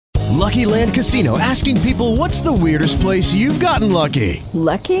Lucky Land Casino, asking people, what's the weirdest place you've gotten lucky?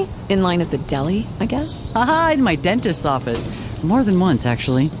 Lucky? In line at the deli, I guess? Aha, in my dentist's office. More than once,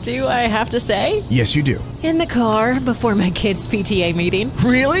 actually. Do I have to say? Yes, you do. In the car before my kids' PTA meeting.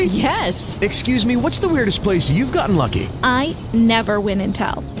 Really? Yes. Excuse me, what's the weirdest place you've gotten lucky? I never win and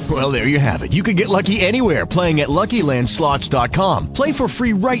tell. Well, there you have it. You can get lucky anywhere, playing at LuckyLandSlots.com. Play for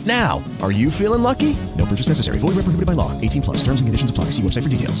free right now. Are you feeling lucky? No purchase necessary. Void where prohibited by law. 18 plus. Terms and conditions apply. See website for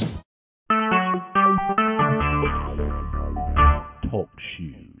details. Talk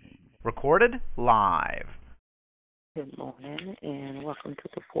shoes. Recorded live. Good morning, and welcome to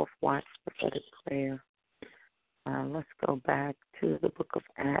the fourth Watch-Prophetic prayer. Let's go back to the book of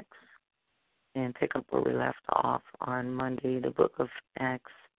Acts and pick up where we left off on Monday, the book of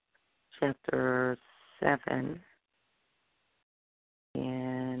Acts, chapter 7.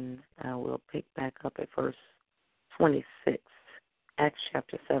 And we'll pick back up at verse 26. Acts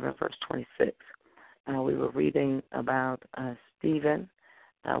chapter 7, verse 26. We were reading about Stephen,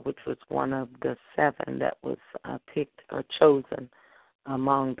 which was one of the 7 that was picked or chosen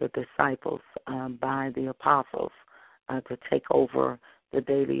among the disciples by the apostles to take over the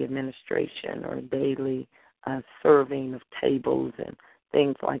daily administration or daily serving of tables and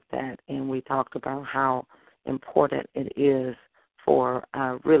things like that. And we talked about how important it is for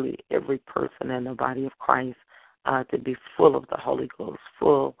really every person in the body of Christ to be full of the Holy Ghost,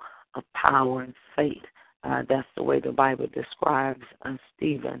 full of power and faith. That's the way the Bible describes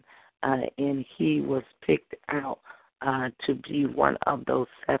Stephen, and he was picked out to be one of those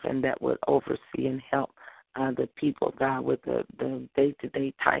 7 that would oversee and help the people of God with the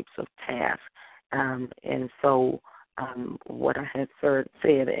day-to-day types of tasks. And so what I had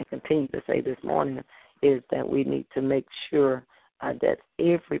said and continue to say this morning is that we need to make sure that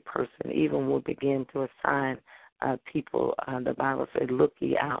every person, even will begin to assign people, the Bible said, look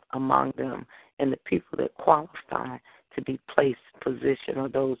ye out among them, and the people that qualify to be placed in position are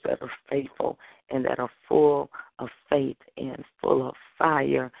those that are faithful and that are full of faith and full of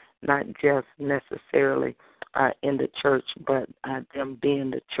fire, not just necessarily in the church, but them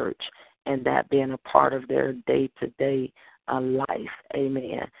being the church and that being a part of their day-to-day life.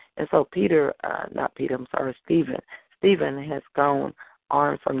 Amen. And so Stephen has gone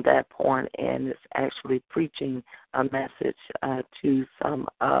on from that point and is actually preaching a message to some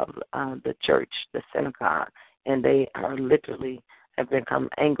of the church, the synagogue, and they are literally have become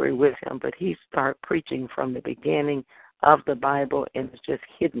angry with him. But he started preaching from the beginning of the Bible and is just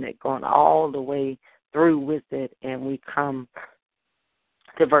hitting it, going all the way through with it. And we come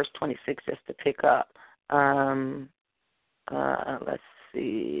to verse 26 just to pick up. Let's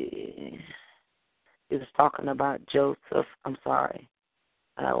see. He was talking about Joseph. I'm sorry.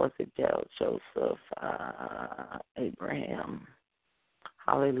 Was it Joseph, Abraham,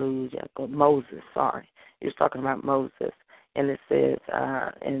 hallelujah, Moses, sorry. He was talking about Moses, and it says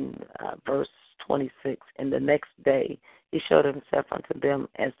in verse 26, and the next day he showed himself unto them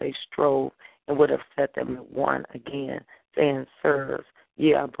as they strove, and would have set them at one again, saying, Sirs,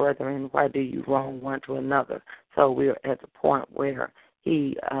 ye are brethren, why do you wrong one to another? So we're at the point where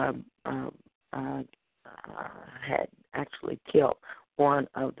he had actually killed one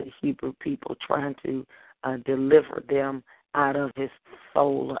of the Hebrew people, trying to deliver them out of his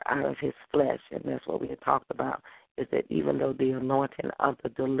soul or out of his flesh. And that's what we had talked about, is that even though the anointing of the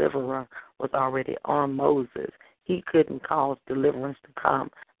deliverer was already on Moses, he couldn't cause deliverance to come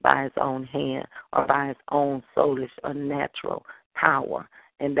by his own hand or by his own soulish or natural power.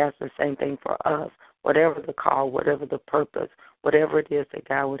 And that's the same thing for us. Whatever the call, whatever the purpose, whatever it is that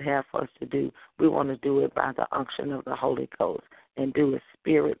God would have for us to do, we want to do it by the unction of the Holy Ghost and do it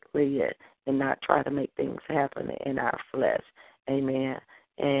spirit-led and not try to make things happen in our flesh. Amen.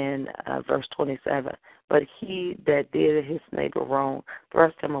 And verse 27, but he that did his neighbor wrong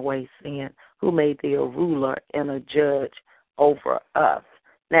thrust him away, saying, who made thee a ruler and a judge over us?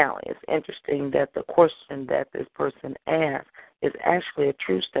 Now, it's interesting that the question that this person asked is actually a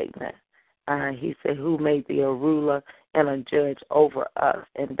true statement. He said, who made thee a ruler and a judge over us?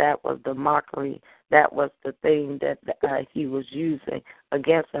 And that was the mockery. That was the thing that he was using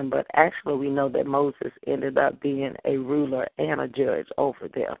against them. But actually we know that Moses ended up being a ruler and a judge over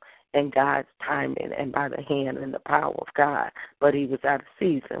them in God's timing and by the hand and the power of God. But he was out of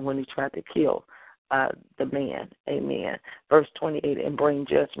season when he tried to kill the man. Amen. Verse 28, and bring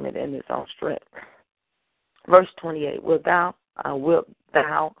judgment in his own strength. Verse 28, wilt thou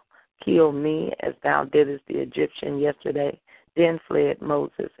kill me as thou didst the Egyptian yesterday? Then fled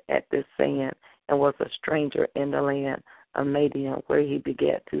Moses at this saying, and was a stranger in the land of Midian, where he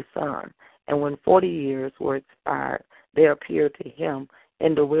begat 2 sons. And when 40 years were expired, there appeared to him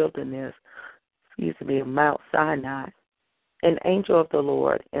in the wilderness, Mount Sinai, an angel of the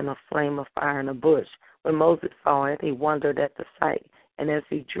Lord in a flame of fire in a bush. When Moses saw it, he wondered at the sight. And as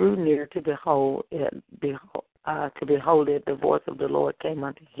he drew near to behold it, the voice of the Lord came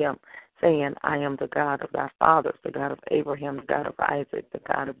unto him, saying, I am the God of thy fathers, the God of Abraham, the God of Isaac, the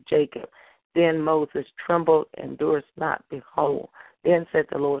God of Jacob. Then Moses trembled and durst not behold. Then said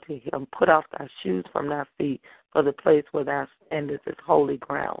the Lord to him, Put off thy shoes from thy feet, for the place where thou standest is holy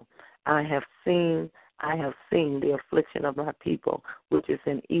ground. I have seen the affliction of my people, which is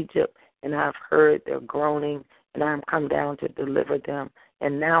in Egypt, and I have heard their groaning, and I am come down to deliver them.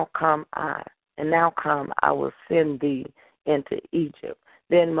 And now come, I will send thee into Egypt.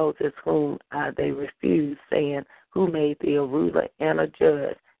 Then Moses, whom they refused, saying, Who made thee a ruler and a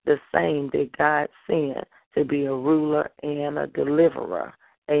judge? The same did God send to be a ruler and a deliverer.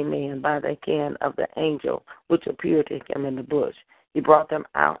 Amen. By the hand of the angel which appeared to him in the bush. He brought them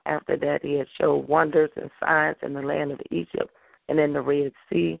out after that he had showed wonders and signs in the land of Egypt and in the Red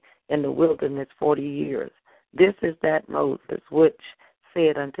Sea, in the wilderness 40 years. This is that Moses which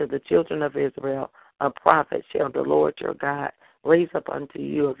said unto the children of Israel, A prophet shall the Lord your God raise up unto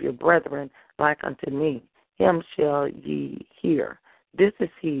you of your brethren like unto me. Him shall ye hear. This is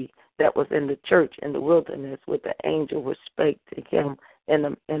he that was in the church in the wilderness with the angel which spake to him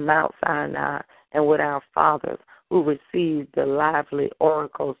in Mount Sinai, and with our fathers, who received the lively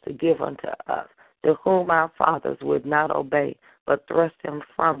oracles to give unto us, to whom our fathers would not obey, but thrust him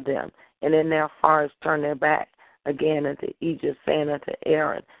from them, and in their hearts turned their back again into Egypt, saying unto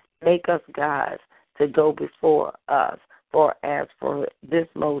Aaron, Make us gods to go before us. For as for this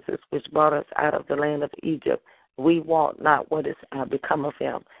Moses, which brought us out of the land of Egypt, we wot not what is become of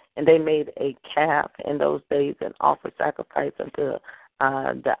him. And they made a calf in those days and offered sacrifice unto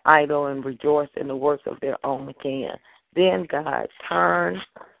the idol and rejoiced in the works of their own hand. Then God turned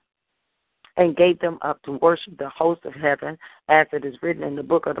and gave them up to worship the host of heaven, as it is written in the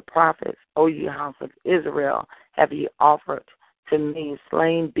book of the prophets, O ye house of Israel, have ye offered to me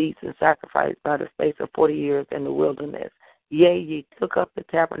slain beasts and sacrificed by the space of 40 years in the wilderness. Yea, ye took up the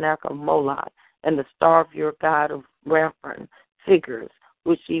tabernacle of Moloch and the star of your God of Rephaim, figures,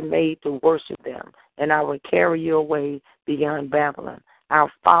 which ye made to worship them, and I will carry you away beyond Babylon.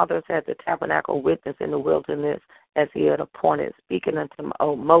 Our fathers had the tabernacle witness in the wilderness, as he had appointed, speaking unto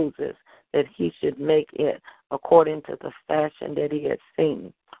Moses, that he should make it according to the fashion that he had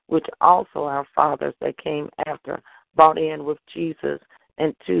seen, which also our fathers that came after brought in with Jesus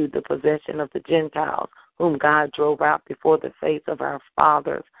into the possession of the Gentiles, whom God drove out before the face of our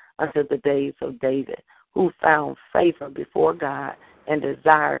fathers unto the days of David, who found favor before God and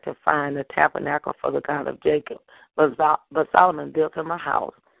desired to find a tabernacle for the God of Jacob. But Solomon built him a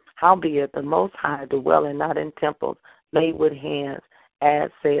house. Howbeit the Most High dwelling not in temples made with hands, as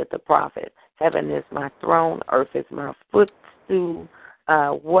saith the prophet. Heaven is my throne, earth is my footstool.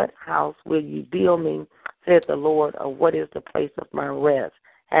 What house will ye build me, saith the Lord, or what is the place of my rest?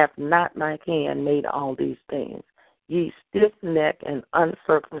 Hath not my hand made all these things? Ye stiff-necked and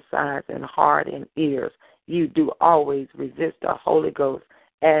uncircumcised and hard in ears, you do always resist the Holy Ghost,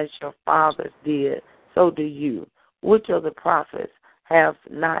 as your fathers did, so do you. Which of the prophets have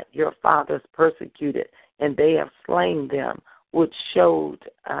not your fathers persecuted, and they have slain them, which showed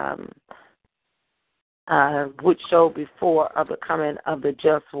before of the coming of the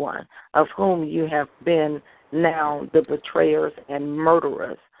just one, of whom you have been now the betrayers and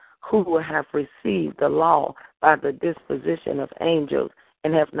murderers, who have received the law by the disposition of angels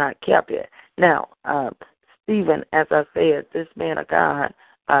and have not kept it. Now, Stephen, as I said, this man of God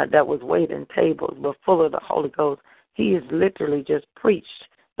that was waiting tables, but full of the Holy Ghost, he has literally just preached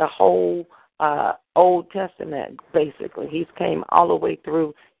the whole Old Testament, basically. He's came all the way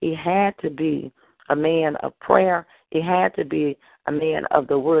through. He had to be a man of prayer. He had to be a man of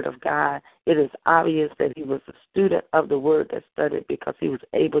the Word of God. It is obvious that he was a student of the Word that studied, because he was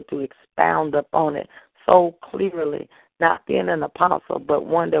able to expound upon it so clearly, not being an apostle, but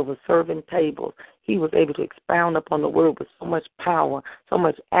one that was serving tables. He was able to expound upon the Word with so much power, so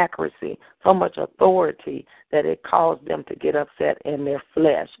much accuracy, so much authority that it caused them to get upset in their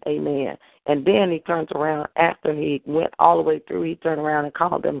flesh. Amen. And then he turns around after he went all the way through, he turned around and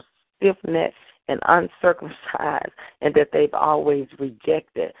called them stiff-necked and uncircumcised, and that they've always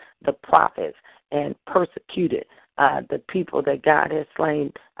rejected the prophets and persecuted the people that God has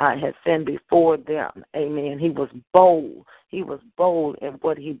slain, has sent before them. Amen. He was bold. He was bold in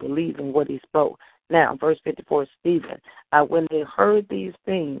what he believed and what he spoke. Now, verse 54, Stephen, when they heard these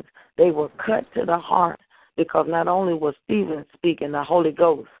things, they were cut to the heart, because not only was Stephen speaking, the Holy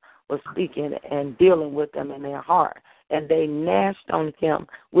Ghost was speaking and dealing with them in their heart. and they gnashed on him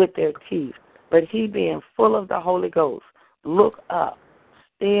with their teeth. But he, being full of the Holy Ghost, looked up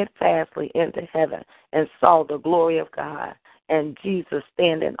steadfastly into heaven and saw the glory of God and Jesus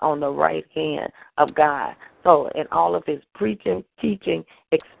standing on the right hand of God. So in all of his preaching, teaching,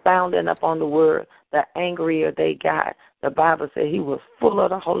 expounding upon the word, the angrier they got. The Bible said he was full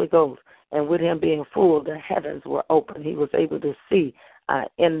of the Holy Ghost, and with him being full, the heavens were open. He was able to see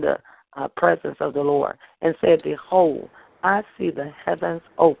in the presence of the Lord, and said, behold, I see the heavens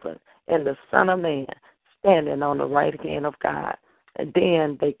open, and the Son of Man standing on the right hand of God. And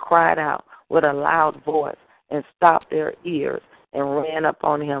then they cried out with a loud voice and stopped their ears and ran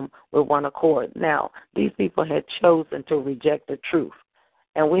upon him with one accord. Now, these people had chosen to reject the truth.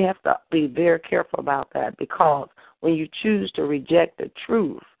 And we have to be very careful about that, because when you choose to reject the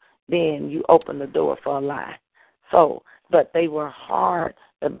truth, then you open the door for a lie. So, but they were hard.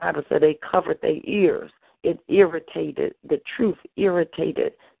 The Bible said they covered their ears. It irritated, the truth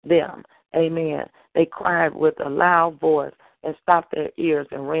irritated them. Amen. They cried with a loud voice and stopped their ears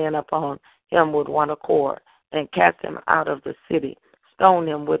and ran upon him with one accord and cast him out of the city, stoned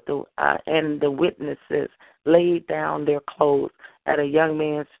him with and the witnesses laid down their clothes at a young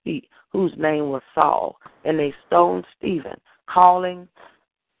man's feet whose name was Saul. And they stoned Stephen, calling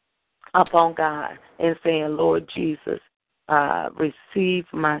upon God and saying, Lord Jesus, receive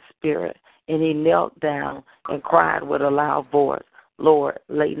my spirit. And he knelt down and cried with a loud voice, Lord,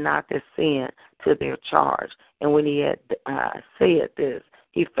 lay not this sin to their charge. And when he had said this,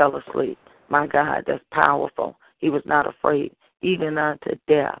 he fell asleep. My God, that's powerful. He was not afraid, even unto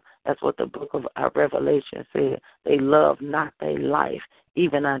death. That's what the book of Revelation said. They loved not their life,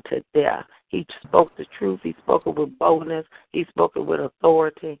 even unto death. He spoke the truth. He spoke it with boldness. He spoke it with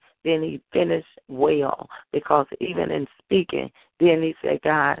authority. Then he finished well, because even in speaking, then he said,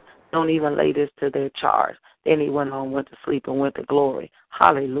 God, don't even lay this to their charge. Then he went on, went to sleep, and went to glory.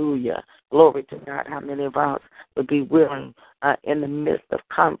 Hallelujah. Glory to God. How many of us would be willing in the midst of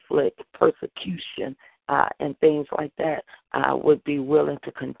conflict, persecution, and things like that, would be willing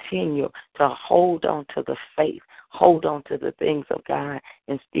to continue to hold on to the faith, hold on to the things of God,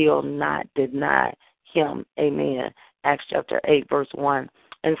 and still not deny him. Amen. Acts chapter 8, verse 1.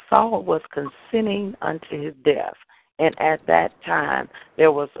 And Saul was consenting unto his death. And at that time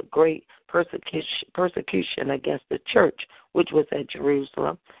there was a great persecution against the church, which was at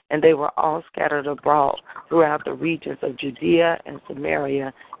Jerusalem, and they were all scattered abroad throughout the regions of Judea and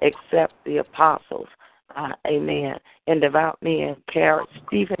Samaria, except the apostles. Amen. And devout men carried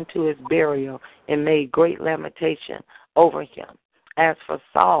Stephen to his burial and made great lamentation over him. As for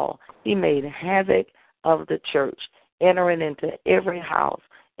Saul, he made havoc of the church, entering into every house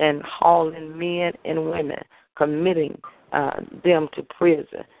and hauling men and women, committing them to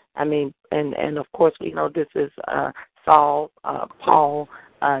prison. I mean, and of course we know this is Paul,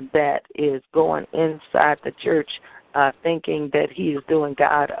 that is going inside the church, thinking that he is doing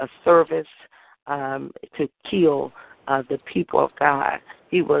God a service to kill the people of God.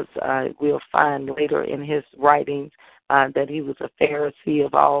 He was, we'll find later in his writings, that he was a Pharisee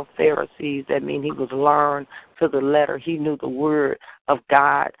of all Pharisees. That means he was learned to the letter. He knew the word of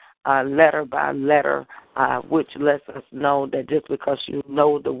God letter by letter, which lets us know that just because you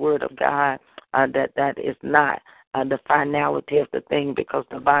know the word of God, that is not the finality of the thing, because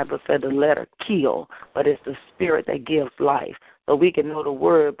the Bible said the letter kill, but it's the spirit that gives life. So we can know the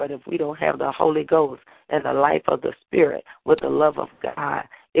word, but if we don't have the Holy Ghost and the life of the Spirit with the love of God,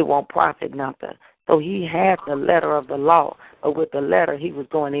 it won't profit nothing. So he had the letter of the law, but with the letter he was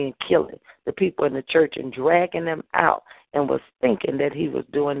going in killing the people in the church and dragging them out, and was thinking that he was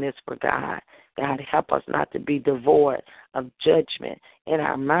doing this for God. God, help us not to be devoid of judgment in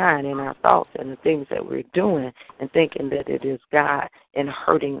our mind, in our thoughts, and the things that we're doing, and thinking that it is God and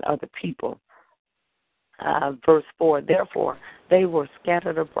hurting other people. Verse 4, therefore they were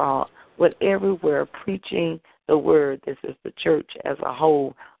scattered abroad, with everywhere preaching the word. This is the church as a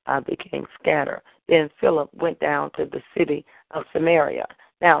whole became scattered. Then Philip went down to the city of Samaria.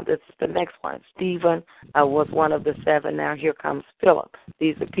 Now, this is the next one. Stephen was one of the seven. Now here comes Philip.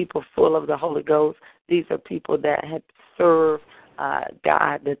 These are people full of the Holy Ghost. These are people that had served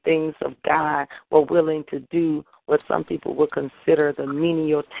God, the things of God, were willing to do what some people would consider the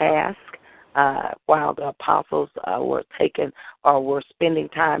menial task, while the apostles were taking or were spending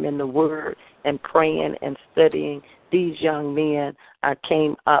time in the Word and praying and studying. These young men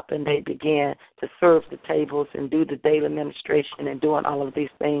came up and they began to serve the tables and do the daily administration and doing all of these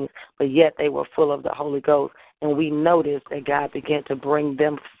things, but yet they were full of the Holy Ghost. And we noticed that God began to bring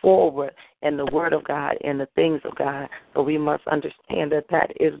them forward in the Word of God and the things of God. So we must understand that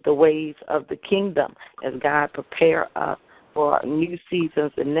that is the ways of the kingdom as God prepare us for new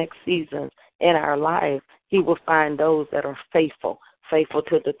seasons and next seasons in our life. He will find those that are faithful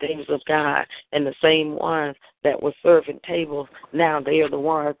to the things of God, and the same ones that were serving tables, now they are the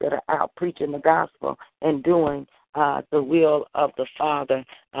ones that are out preaching the gospel and doing the will of the Father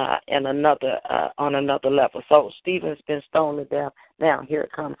on another level. So Stephen's been stoned to death. Now here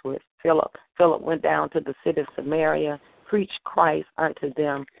it comes with Philip. Philip went down to the city of Samaria, preached Christ unto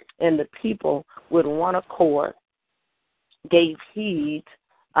them, and the people with one accord gave heed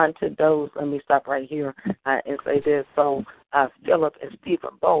unto those. Let me stop right here and say this. So Philip and Stephen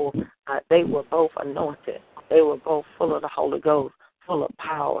both, they were both anointed. They were both full of the Holy Ghost, full of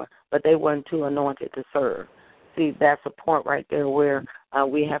power, but they weren't too anointed to serve. See, that's a point right there where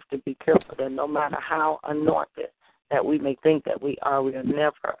we have to be careful that no matter how anointed that we may think that we are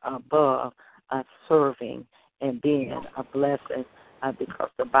never above serving and being a blessing because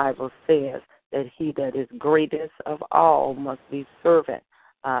the Bible says that he that is greatest of all must be servant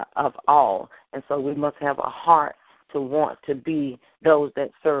of all. And so we must have a heart to want to be those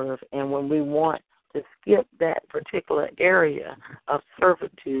that serve. And when we want to skip that particular area of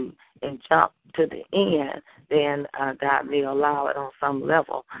servitude and jump to the end, then God may allow it on some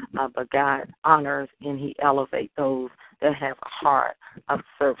level. But God honors and he elevates those that have a heart of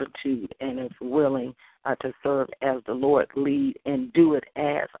servitude and is willing to serve as the Lord lead and do it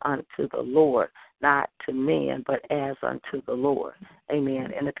as unto the Lord, not to man, but as unto the Lord.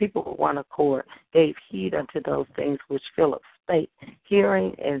 Amen. And the people with one accord gave heed unto those things which Philip spake,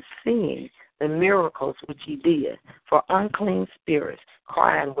 hearing and seeing the miracles which he did. For unclean spirits,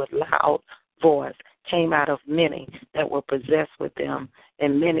 crying with loud voice, came out of many that were possessed with them,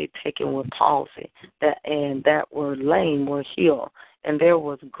 and many taken with palsy, that were lame were healed. And there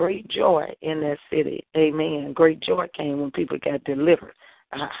was great joy in that city. Amen. Great joy came when people got delivered.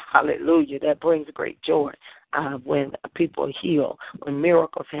 Hallelujah. That brings great joy when people are healed, when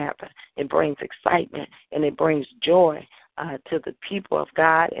miracles happen. It brings excitement and it brings joy to the people of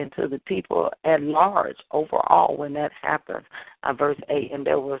God and to the people at large overall when that happens. Verse 8, and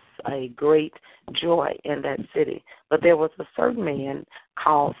there was a great joy in that city. But there was a certain man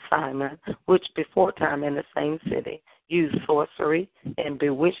called Simon, which before time in the same city used sorcery and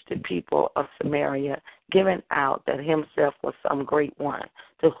bewitched the people of Samaria, giving out that himself was some great one,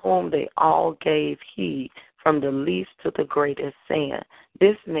 to whom they all gave heed, from the least to the greatest, saying,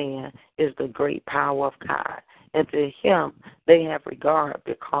 this man is the great power of God. And to him they have regard,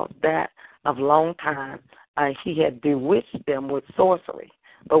 because that of long time he had bewitched them with sorcery.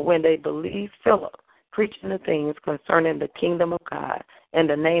 But when they believed Philip, preaching the things concerning the kingdom of God and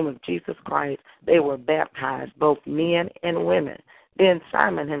the name of Jesus Christ, they were baptized, both men and women. Then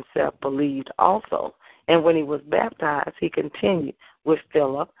Simon himself believed also. And when he was baptized, he continued with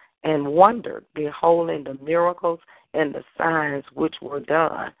Philip and wondered, beholding the miracles and the signs which were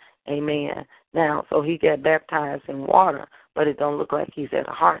done. Amen. Now, so he got baptized in water, but it don't look like he's at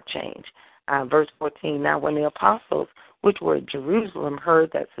a heart change. Verse 14, now when the apostles which were at Jerusalem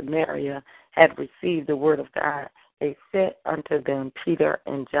heard that Samaria had received the word of God, they sent unto them Peter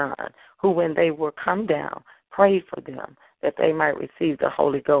and John, who when they were come down, prayed for them, that they might receive the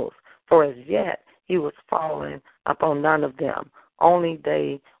Holy Ghost. For as yet he was fallen upon none of them, only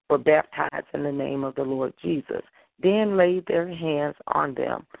they were baptized in the name of the Lord Jesus. Then laid their hands on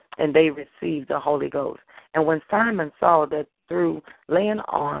them, and they received the Holy Ghost. And when Simon saw that through laying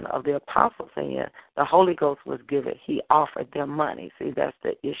on of the apostles' hand, the Holy Ghost was given, he offered them money. See, that's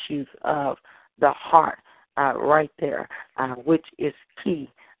the issues of the heart right there, which is key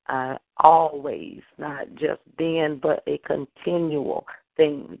always, not just then, but a continual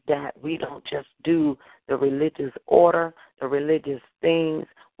thing, that we don't just do the religious order, the religious things.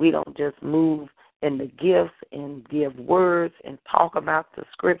 We don't just move in the gifts and give words and talk about the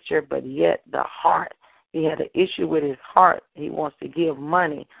scripture, but yet the heart, he had an issue with his heart. He wants to give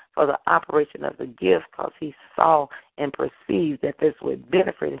money for the operation of the gift because he saw and perceived that this would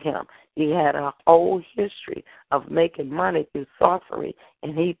benefit him. He had a whole history of making money through sorcery,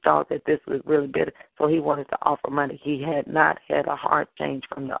 and he thought that this was really better, so he wanted to offer money. He had not had a heart change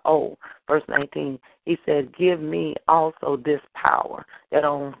from the old. Verse 19, he said, give me also this power, that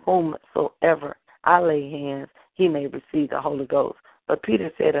on whomsoever I lay hands, he may receive the Holy Ghost. But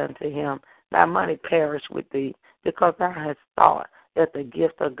Peter said unto him, thy money perish with thee, because thou hast thought that the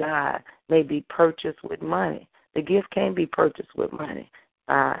gift of God may be purchased with money. The gift can't be purchased with money.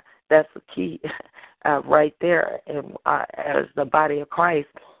 That's the key right there. And as the body of Christ,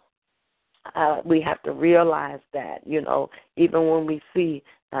 we have to realize that, even when we see,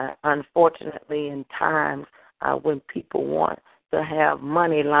 unfortunately, in times when people want to have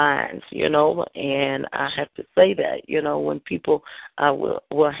money lines, and I have to say that, when people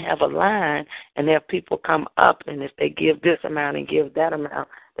will have a line and have people come up, and if they give this amount and give that amount,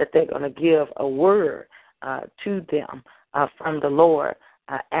 that they're going to give a word to them from the Lord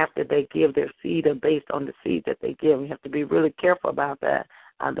after they give their seed or based on the seed that they give. We have to be really careful about that.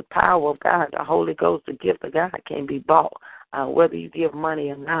 The power of God, the Holy Ghost, the gift of God can't be bought. Whether you give money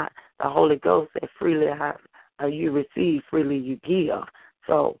or not, the Holy Ghost said, freely you receive, freely you give.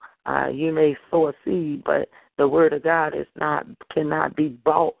 So you may sow a seed, but the word of God cannot be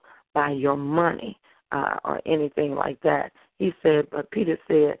bought by your money or anything like that. He said, but Peter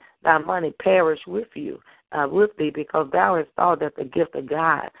said, thy money perish with you, with thee, because thou hast thought that the gift of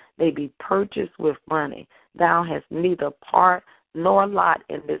God may be purchased with money. Thou hast neither part nor lot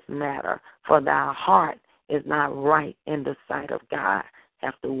in this matter, for thy heart is not right in the sight of God.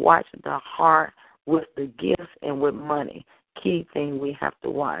 Have to watch the heart with the gifts and with money. Key thing we have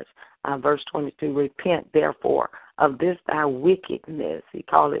to watch. Verse 22, repent therefore of this thy wickedness. He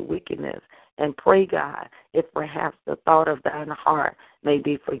called it wickedness. And pray God, if perhaps the thought of thine heart may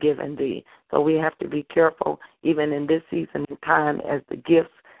be forgiven thee. So we have to be careful, even in this season and time, as the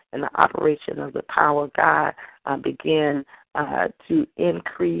gifts and the operation of the power of God begin to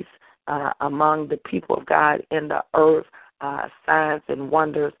increase among the people of God in the earth, signs and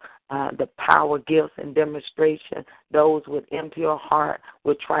wonders, the power gifts and demonstration. Those with impure heart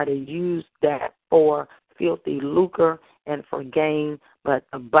will try to use that for filthy lucre and for gain, but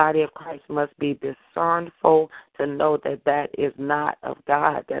the body of Christ must be discernful to know that that is not of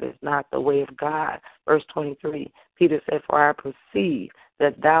God, that is not the way of God. Verse 23, Peter said, for I perceive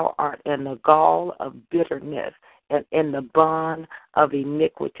that thou art in the gall of bitterness and in the bond of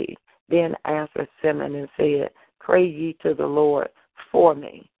iniquity. Then answered Simon and said, pray ye to the Lord for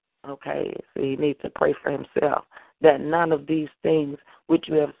me. Okay, so he needs to pray for himself, that none of these things which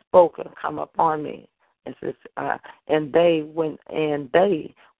you have spoken come upon me. It says, and they, when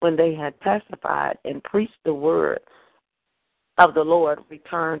they had testified and preached the word of the Lord,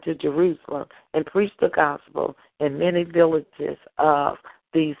 returned to Jerusalem and preached the gospel in many villages of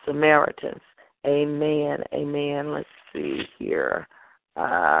the Samaritans. Amen, amen. Let's see here.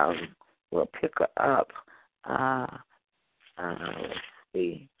 We'll pick up. Let's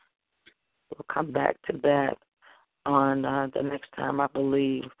see. We'll come back to that on the next time, I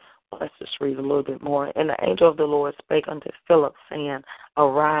believe. Let's just read a little bit more. And the angel of the Lord spake unto Philip, saying,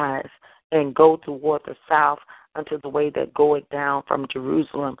 arise and go toward the south unto the way that goeth down from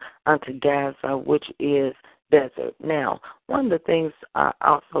Jerusalem unto Gaza, which is desert. Now, one of the things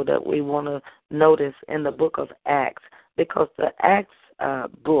also that we want to notice in the book of Acts, because the Acts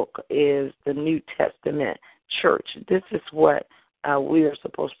book is the New Testament church. This is what we are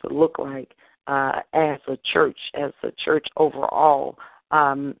supposed to look like as a church overall.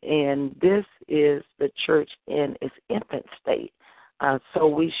 And this is the church in its infant state. So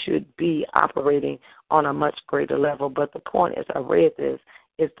we should be operating on a much greater level. But the point, as I read this,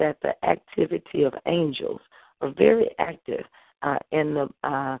 is that the activity of angels are very active in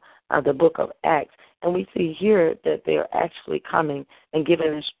the book of Acts. And we see here that they're actually coming and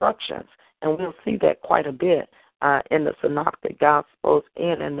giving instructions. And we'll see that quite a bit in the Synoptic Gospels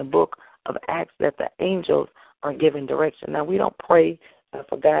and in the book of Acts, that the angels are giving direction. Now, we don't pray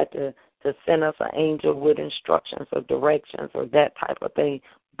for God to send us an angel with instructions or directions or that type of thing,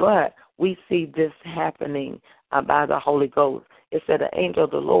 but we see this happening by the Holy Ghost. It said, the angel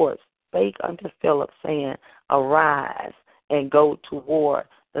of the Lord spake unto Philip, saying, arise and go toward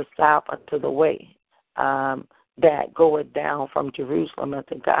the south unto the way that goeth down from Jerusalem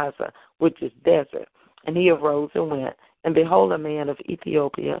unto Gaza, which is desert. And he arose and went, and behold, a man of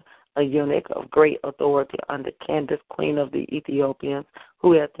Ethiopia, a eunuch of great authority under Candace, queen of the Ethiopians,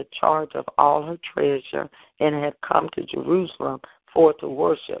 who had the charge of all her treasure and had come to Jerusalem for to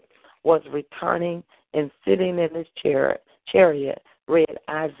worship, was returning and sitting in his chariot, read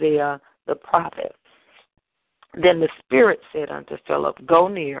Isaiah the prophet. Then the Spirit said unto Philip, go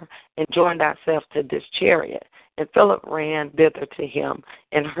near and join thyself to this chariot. And Philip ran thither to him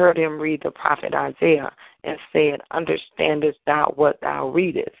and heard him read the prophet Isaiah and said, understandest thou what thou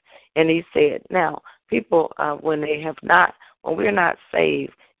readest? And he said, now, people, when we're not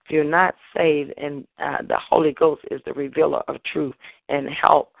saved, if you're not saved, and the Holy Ghost is the revealer of truth and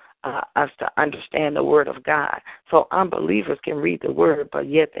help us to understand the Word of God. So unbelievers can read the Word, but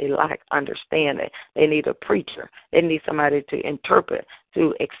yet they lack understanding. They need a preacher. They need somebody to interpret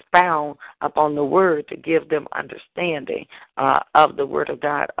to expound upon the word to give them understanding of the word of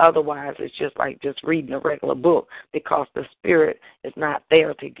God. Otherwise, it's just like just reading a regular book because the Spirit is not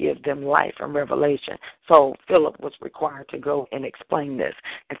there to give them life and revelation. So Philip was required to go and explain this.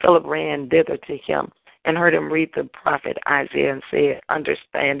 And Philip ran thither to him and heard him read the prophet Isaiah and said,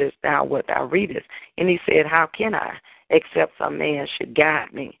 understandest thou what thou readest? And he said, how can I, except some man should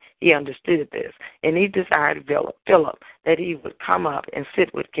guide me? He understood this, and he desired Philip that he would come up and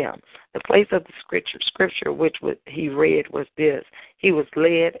sit with him. The place of the scripture which he read was this: he was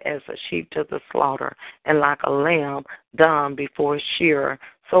led as a sheep to the slaughter, and like a lamb dumb before his shearer,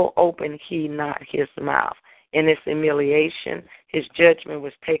 so opened he not his mouth. In his humiliation, his judgment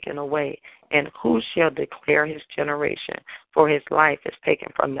was taken away. And who shall declare his generation? For his life is taken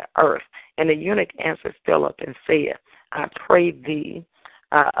from the earth. And the eunuch answered Philip and said, I pray thee,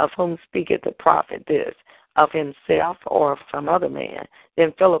 of whom speaketh the prophet this, of himself or of some other man?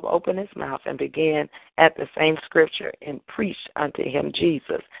 Then Philip opened his mouth and began at the same scripture and preached unto him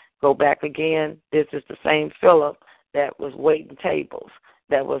Jesus. Go back again. This is the same Philip that was waiting tables,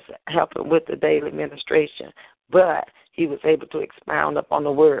 that was helping with the daily ministration. But he was able to expound upon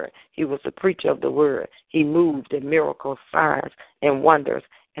the word. He was the preacher of the word. He moved in miracles, signs, and wonders,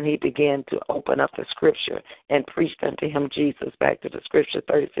 and he began to open up the scripture and preached unto him Jesus. Back to the scripture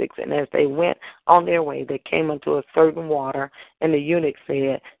 36. And as they went on their way, they came unto a certain water, and the eunuch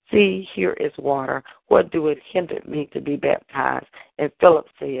said, see, here is water. What do it hinder me to be baptized? And Philip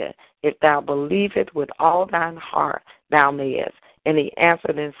said, if thou believe it with all thine heart, thou mayest. And he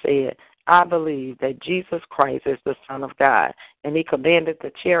answered and said, I believe that Jesus Christ is the Son of God. And he commanded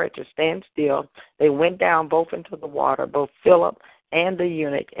the chariot to stand still. They went down both into the water, both Philip and the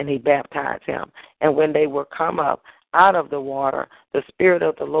eunuch, and he baptized him. And when they were come up out of the water, the Spirit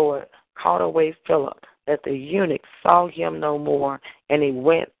of the Lord caught away Philip, that the eunuch saw him no more, and he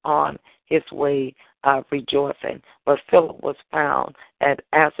went on his way rejoicing. But Philip was found at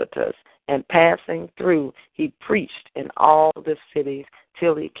Azotus, and passing through, he preached in all the cities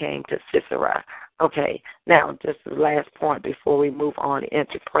till he came to Caesarea. Okay, now just the last point before we move on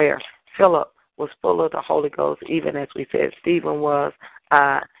into prayer. Philip was full of the Holy Ghost, even as we said Stephen was.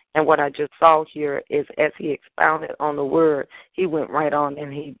 And what I just saw here is as he expounded on the word, he went right on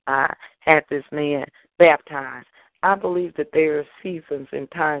and he had this man baptized. I believe that there are seasons and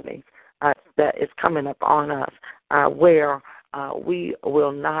timings that is coming up on us where we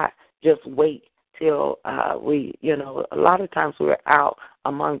will not just wait till a lot of times we're out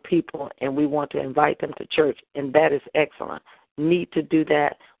among people and we want to invite them to church, and that is excellent. Need to do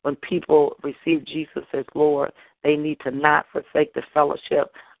that when people receive Jesus as Lord. They need to not forsake the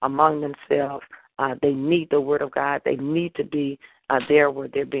fellowship among themselves. They need the Word of God. They need to be there where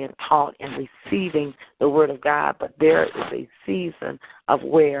they're being taught and receiving the Word of God. But there is a season of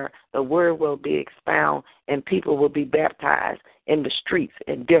where the Word will be expounded and people will be baptized in the streets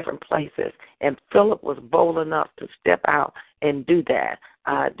in different places. And Philip was bold enough to step out and do that.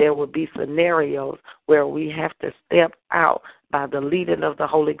 There will be scenarios where we have to step out by the leading of the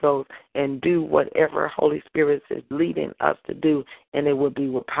Holy Ghost and do whatever Holy Spirit is leading us to do, and it will be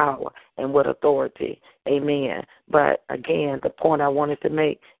with power and with authority. Amen. But again, the point I wanted to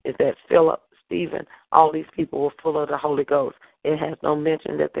make is that Philip, Stephen, all these people were full of the Holy Ghost. It has no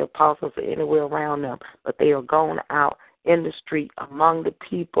mention that the apostles are anywhere around them, but they are going out in the street among the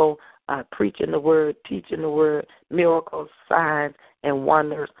people, preaching the word, teaching the word, miracles, signs, and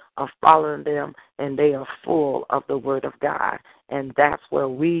wonders are following them, and they are full of the word of God. And that's where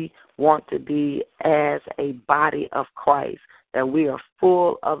we want to be as a body of Christ, that we are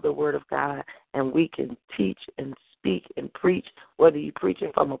full of the word of God, and we can teach and speak and preach, whether you're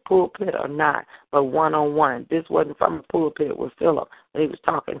preaching from a pulpit or not, but one-on-one. This wasn't from a pulpit with Philip. When he was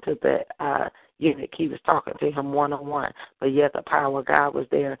talking to the eunuch, he was talking to him one-on-one, but yet the power of God was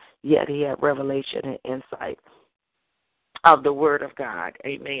there, yet he had revelation and insight of the word of God.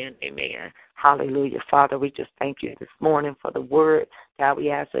 Amen, amen. Hallelujah. Father, we just thank you this morning for the word. God,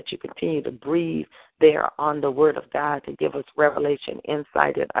 we ask that you continue to breathe there on the word of God to give us revelation,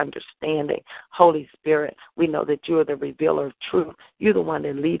 insight, and understanding. Holy Spirit, we know that you are the revealer of truth. You're the one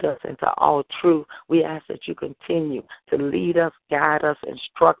that leads us into all truth. We ask that you continue to lead us, guide us,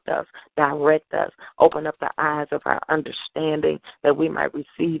 instruct us, direct us, open up the eyes of our understanding that we might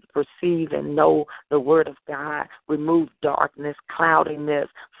perceive, and know the word of God. Remove darkness, cloudiness,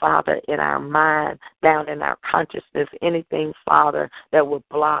 Father, in our mind, down in our consciousness, anything, Father, that would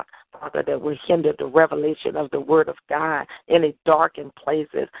block Father, that will hinder the revelation of the word of God. Any darkened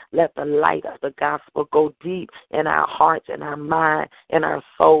places, let the light of the gospel go deep in our hearts and our mind and our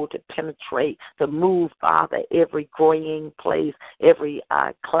soul to penetrate, to move, Father, every graying place, every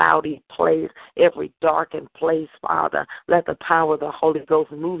cloudy place, every darkened place, Father. Let the power of the Holy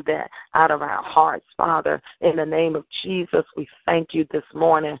Ghost move that out of our hearts, Father. In the name of Jesus, we thank you this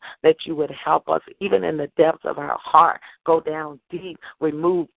morning that you would help us, even in the depths of our heart, go down deep,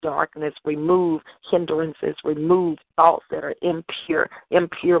 remove darkness, remove hindrances, remove thoughts that are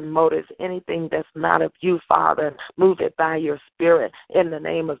impure motives, anything that's not of you, Father. Move it by your Spirit. In the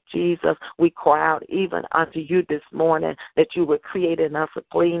name of Jesus, we cry out even unto you this morning that you would create in us a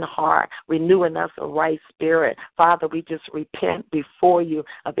clean heart, renew in us a right spirit. Father, we just repent before you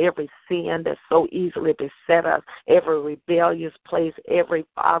of every sin that so easily beset us, every rebellious place, every,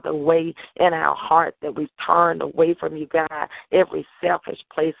 Father, way in our heart that we've turned away from you, God, every selfish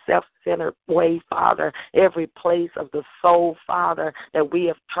place, self-centered way, Father, every place of the soul, Father, that we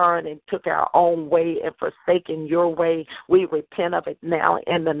have turned and took our own way and forsaken your way. We repent of it now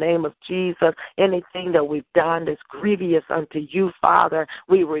in the name of Jesus. Anything that we've done that's grievous unto you, Father,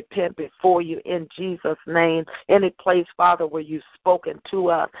 we repent before you in Jesus' name. Any place, Father, where you've spoken to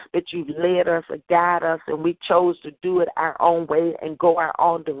us, that you've led us or guided us, and we chose to do it our own way and go our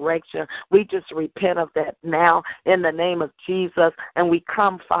own direction, we just repent of that now in the name of Jesus. And we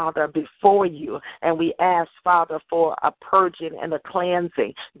come, Father, before you, and we ask, Father, for a purging and a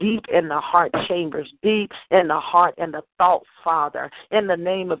cleansing deep in the heart chambers, deep in the heart and the thoughts, Father. In the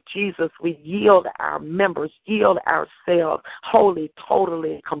name of Jesus, we yield our members, yield ourselves wholly,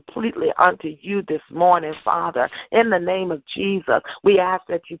 totally, completely unto you this morning, Father. In the name of Jesus, we ask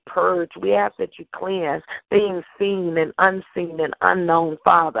that you purge, we ask that you cleanse things seen and unseen and unknown,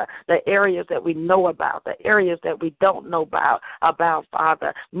 Father. The areas that we know about, the areas that we don't know about,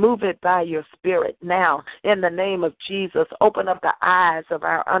 Father. Move it by your Spirit now. In the name of Jesus, open up the eyes of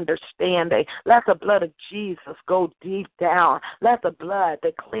our understanding. Let the blood of Jesus go deep down. Let the blood,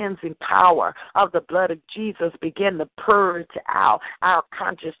 the cleansing power of the blood of Jesus begin to purge out our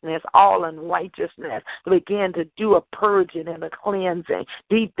consciousness, all unrighteousness. Begin to do a purging and a cleansing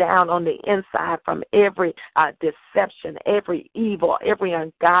deep down on the inside from every deception, every evil, every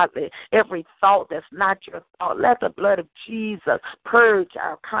ungodly, every thought that's not your thought. Let the blood of Jesus purge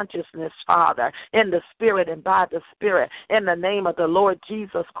our consciousness, Father, in the Spirit and by the Spirit, in the name of the Lord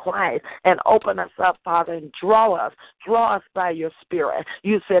Jesus Christ, and open us up, Father, and draw us by your Spirit.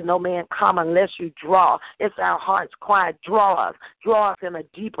 You said no man come unless you draw. It's our heart's cry. Draw us in a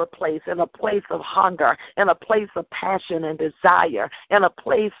deeper place, in a place of hunger, in a place of passion and desire, in a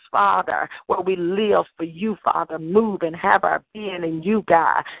place, Father, where we live for you, Father. Move and have our being in you,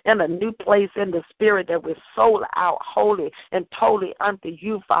 God, in a new place in the Spirit that we're sold out wholly and totally unto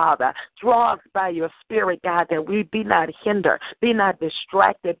you, Father. Draw us by your Spirit, God, that we be not hindered, be not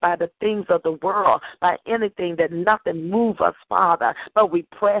distracted by the things of the world, by anything, that nothing move us, Father, but we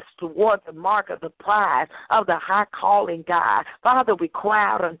press toward the mark of the prize of the high calling, God. Father, we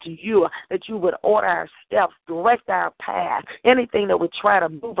cry out unto you that you would order our steps, direct our path, anything that would try to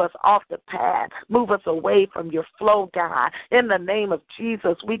move us off the path, move us away from your flow, God. In the name of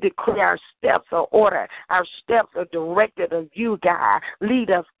Jesus, we decree our steps are ordered, our steps are directed of you, God.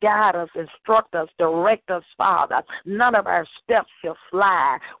 Lead us, guide us, instruct us, direct us, Father. None of our steps shall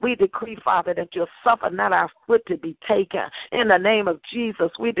slide. We decree, Father, that you'll suffer not our foot to be taken. In the name of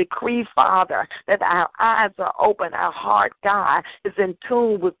Jesus, we decree, Father, that our eyes are open, our heart, God, is in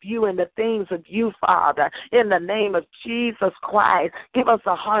tune with you and the things of you, Father. In the name of Jesus Christ, give us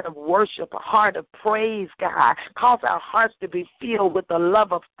a heart of worship, a heart of praise, God. Cause our hearts to be filled with the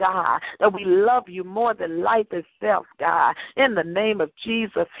love of God, that we love you more than life itself, God. In the name of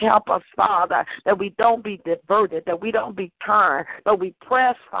Jesus, help us, Father, that we don't be diverted, that we don't be turned, but we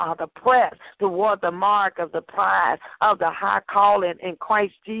press, Father, press toward the mark of the prize of the high calling in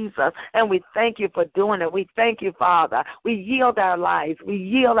Christ Jesus. And we thank you for doing it. We thank you, Father. We yield our lives. We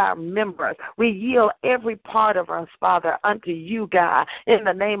yield our members. We yield every part of us, Father, unto you, God, in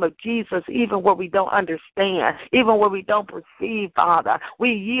the name of Jesus, even where we don't understand, even where we don't perceive, Father.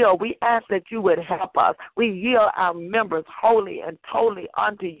 We yield. We ask that you would help us. We yield our members wholly and totally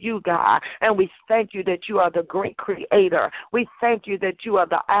unto you, God. And we thank you that you are the great creator. We thank you that you are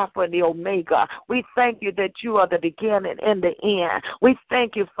the Alpha and the Omega. We thank you that you are the beginning and the end. We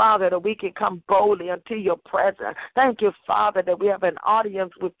thank you, Father, that we can come boldly unto your presence. Thank you, Father, that we have an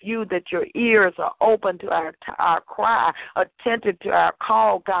audience with you, that your ears are open to our cry, attentive to our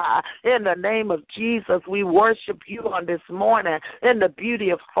call, God. In the name of Jesus, we worship you on this morning in the beauty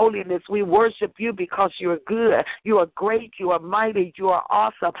of holiness. We worship you because you are good, you are great, you are mighty, you are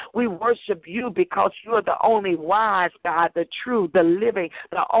awesome. We worship you because you are the only wise God, the true, the living,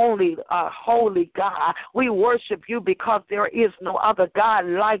 the only holy God. We worship you because there is no other God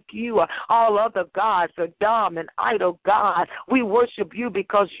like you. All other gods are dumb and idle gods. We worship you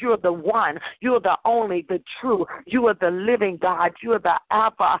because you're the one. You're the only, the true. You are the living God. You are the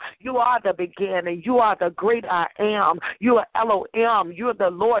Alpha. You are the beginning. You are the great I am. You are Elohim. You are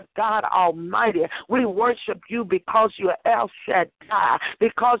the Lord God Almighty. We worship you because you are El Shaddai,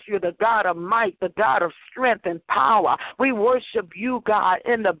 because you're the God of might, the God of strength and power. We worship you, God,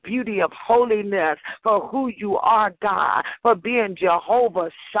 in the beauty of holiness for who you are, God, for being Jehovah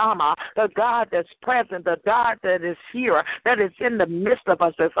Shammah, the God that's present, the God that is here, that is in the midst of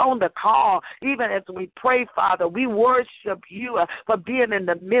us, that's on the call. Even as we pray, Father, we worship you for being in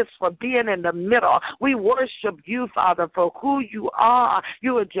the midst, for being in the middle. We worship you, Father, for who you are.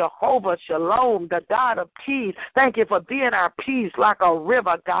 You are Jehovah Shalom, the God of peace. Thank you for being our peace like a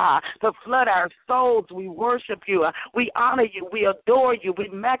river, God, to flood our souls. We worship you. We honor you. We adore you. We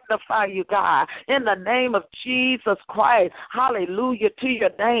magnify you, God, in the name of Jesus Christ. Hallelujah to your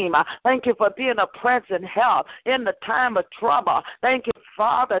name. Thank you for being a present help in the time of trouble. Thank you,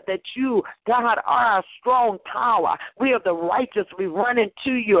 Father, that you, God, are our strong tower. We are the righteous. We run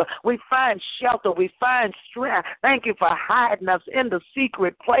into you. We find shelter. We find strength. Thank you for hiding us in the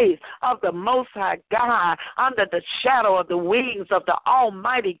secret place of the Most High God, under the shadow of the wings of the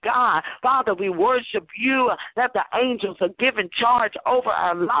Almighty God. Father, we worship you that the angels are given charge over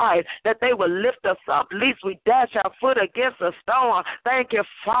our lives, that they will lift us up, lest we dash our foot against a stone. Thank you,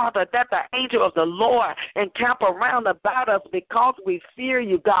 Father, that the angel of the Lord encamp around about us because we fear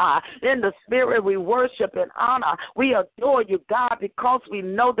you, God. In the spirit, we worship and honor. We adore you, God, because we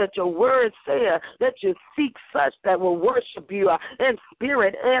know that your word says that you seek such that will worship you in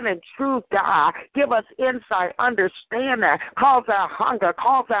spirit and in truth, God. Give us insight, understanding, cause our hunger,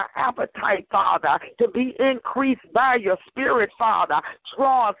 cause our appetite, Father, to be increased by your spirit, Father.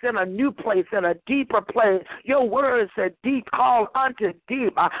 Draw us in a new place, in a deeper place. Your word said, deep call unto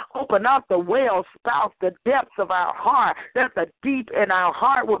deep. Open up the well spout, the depths of our heart, that the deep in our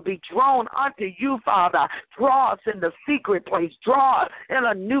heart will be drawn unto you, Father. Draw us in the secret place. Draw us in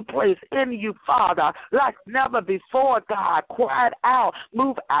a new place in you, Father, like never before, God. Quiet out,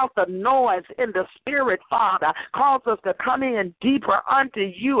 move out the noise in the spirit, Father. Cause us to come in deeper unto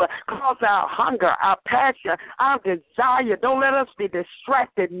you. Cause our hunger, our passion, our desire. Don't let us be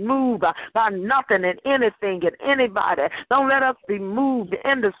distracted, moved by nothing and anything and anybody. Don't let us be moved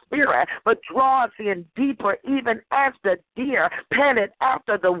in the spirit, but draw us in deeper, even as the deer panted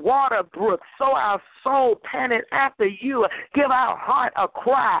after the water brook. So our soul panted after you. Give our heart a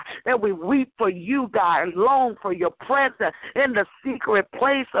cry that we weep for you, God, long for your presence in the secret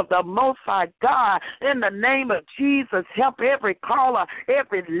place of the Most High God. In the name of Jesus, help every caller,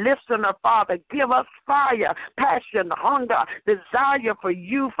 every listener, Father. Give us fire, passion, hunger, desire for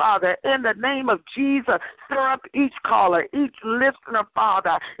you, Father. In the name of Jesus, stir up each caller, each listener,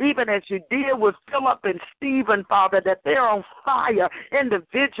 Father, even as you did with Philip and Stephen, Father, that they're on fire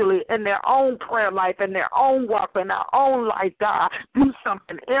individually in their own prayer life, in their own walk, in their own life, God. Do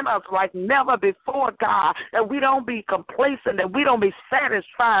something in us like never before, God, that we don't be complacent, that we don't be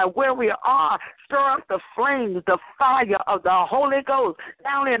satisfied where we are. Stir up the flames, the fire of the Holy Ghost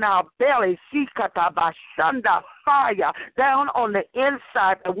down in our belly. Fire down on the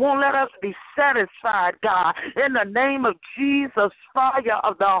inside that won't let us be satisfied, God. In the name of Jesus, fire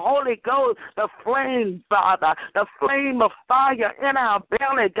of the Holy Ghost, the flame, Father, the flame of fire in our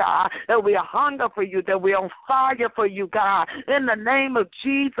belly, God, that we hunger for you, that we're on fire for you, God. In the name of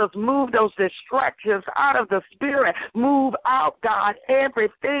Jesus, move those distractions out of the spirit. Move out, God,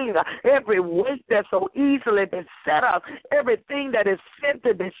 everything, every weight that so easily beset us, everything that is sent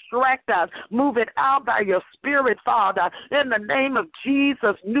to distract us. Move it out by your spirit, Father, in the name of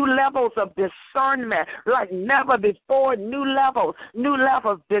Jesus. New levels of discernment like never before. New levels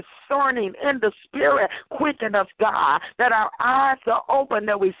discerning in the spirit. Quicken us, God, that our eyes are open,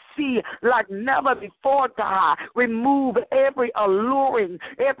 that we see like never before, God. Remove every alluring,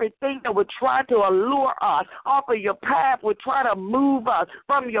 everything that would try to allure us off of your path, would try to move us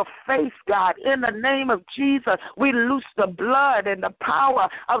from your face, God. In the name of Jesus, we loose the blood and the power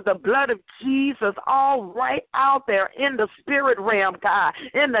of the blood of Jesus all right out there in the spirit realm, God.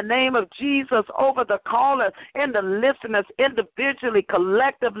 In the name of Jesus, over the callers and the listeners individually,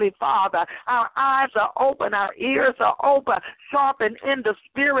 collectively, Father. Our eyes are open, our ears are open, sharpened in the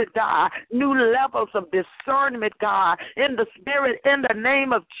spirit, God. New levels of discernment, God, in the spirit, in the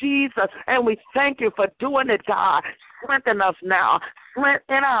name of Jesus. And we thank you for doing it, God. Strengthen us now. strength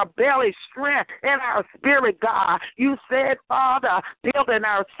in our belly, strength in our spirit, God. You said, Father, building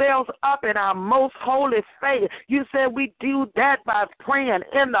ourselves up in our most holy faith. You said we do that by praying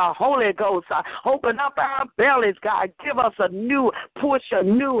in the Holy Ghost. Open up our bellies, God. Give us a new push, a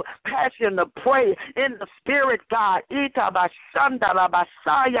new passion to pray in the spirit, God. To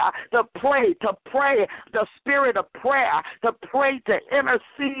pray, the spirit of prayer, to pray, to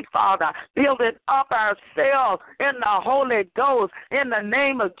intercede, Father, building up ourselves in the Holy Ghost. In the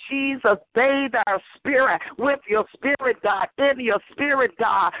name of Jesus, bathe our spirit with your spirit, God, in your spirit,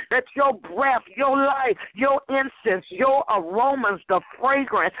 God, that your breath, your life, your incense, your aromas, the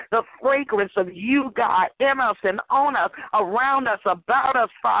fragrance of you, God, in us and on us, around us, about us,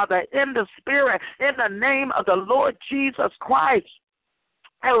 Father, in the spirit, in the name of the Lord Jesus Christ.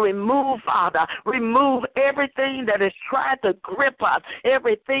 And remove, Father, remove everything that is trying to grip us,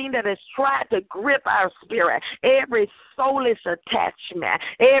 everything that is trying to grip our spirit, every soulless attachment,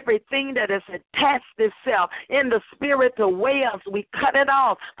 everything that has attached itself in the spirit to weigh us. We cut it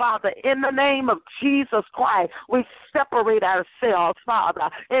off, Father, in the name of Jesus Christ. We separate ourselves, Father,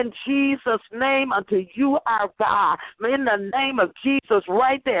 in Jesus' name unto you, our God. In the name of Jesus,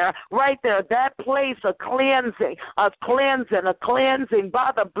 right there, that place of cleansing, a cleansing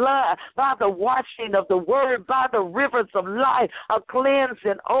by the blood, by the washing of the word, by the rivers of life, a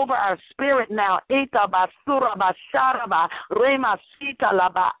cleansing over our spirit now. Ita basura basharaba, rema sita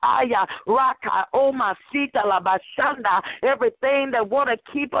laba aya, raka oma sita laba shanda. Everything that want to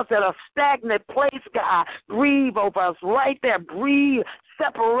keep us at a stagnant place, God, breathe over us right there. Breathe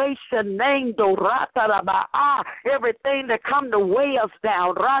separation, name do rataraba, everything that come to weigh us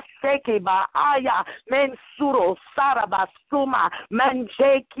down. Raseki baaya, mensuro sarabasuma,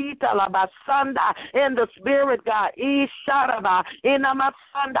 manje kita labasanda, in the spirit, God. Isharaba,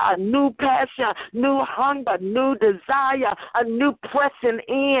 inamasanda, new passion, new hunger, new desire, a new pressing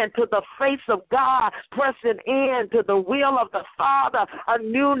in to the face of God, pressing in to the will of the Father, a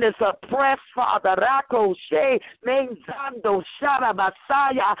newness of press, Father. Rako she, menzando sharabas.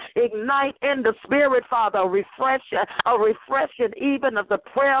 Ignite in the spirit, Father, a refreshing even of the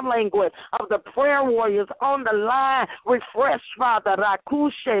prayer language of the prayer warriors on the line. Refresh, Father,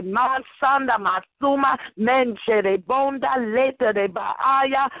 Rakushe, Mansanda, Masuma, Menche, Bonda, Leta, de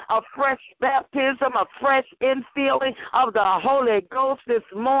Baaya, a fresh baptism, a fresh infilling of the Holy Ghost this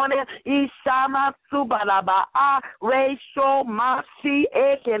morning. Ishama, Subalabaa, Resho, Masi,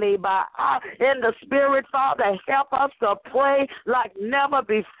 Ekeleba, in the spirit, Father, help us to pray like never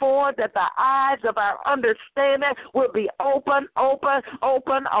before, that the eyes of our understanding will be open,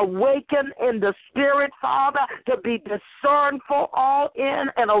 awakened in the spirit, Father, to be discernful all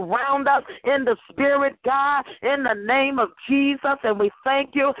in and around us in the spirit, God, in the name of Jesus. And we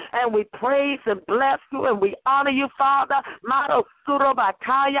thank you and we praise and bless you and we honor you, Father. Maro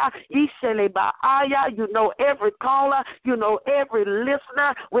Surabakaya, Ishelebaaya, you know every caller, you know every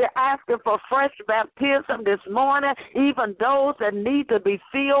listener. We're asking for fresh baptism this morning, even those that need to be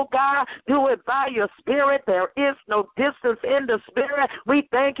filled, God. Do it by your spirit. There is no distance in the spirit. We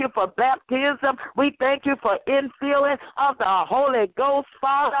thank you for baptism. We thank you for infilling of the Holy Ghost,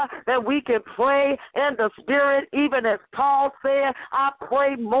 Father, that we can pray in the spirit, even as Paul said, I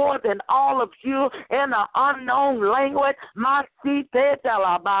pray more than all of you in an unknown language. We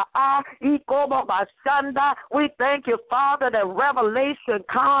thank you, Father, that revelation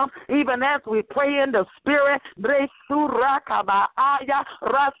comes even as we pray in the spirit.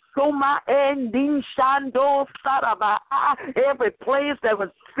 Rasuma ending shando saraba. Every place that was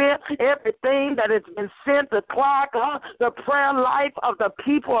sent, everything that has been sent to clog up the prayer life of the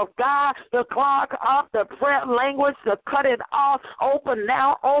people of God, to clog up the prayer language, to cut it off. Open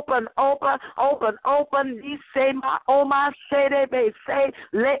now, open. These say my oma shede be say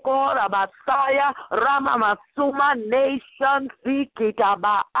leko rabasaya rama masuma nation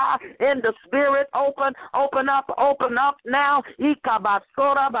zikitaba. In the spirit, open up now.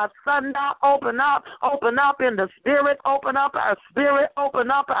 Ikabasora basanda, open up in the spirit, open up our spirit, open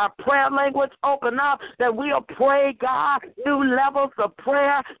up our prayer language, open up that we'll pray, God, new levels of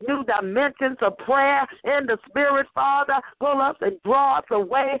prayer, new dimensions of prayer in the spirit, Father. Pull us and draw us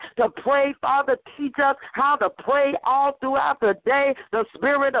away to pray, Father. Teach us how to pray all throughout the day. The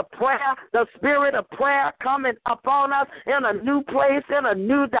spirit of prayer coming upon us in a new place, in a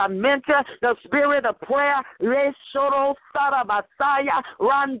new dimension. The spirit of prayer, Reshoro Sarabas. Messiah,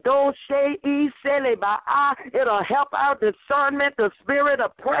 Rando Shei Seleba. It'll help our discernment. The spirit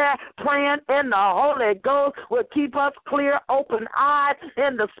of prayer, praying in the Holy Ghost, will keep us clear, open eyed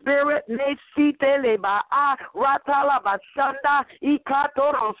in the spirit. Nesiteleba Ratala Bashanda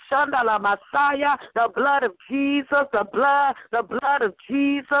Ikatoro Shandala Messiah. The blood of Jesus, the blood of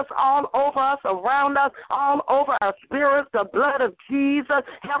Jesus all over us, around us, all over our spirits. The blood of Jesus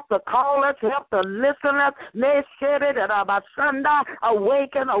help the callers, help the listeners.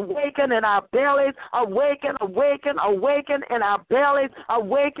 Awaken in our bellies. Awaken in our bellies.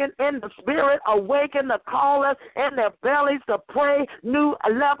 Awaken in the spirit. Awaken the callers in their bellies to pray new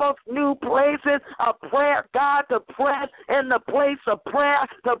levels, new places of prayer. God, to press in the place of prayer,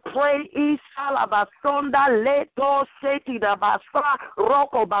 to pray. Ishalabasonda leto seti da basa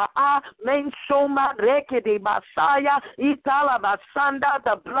roko baa menshoma rekedi basaya italabasanda.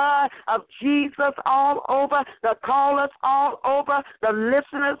 The blood of Jesus all over the callers, all over the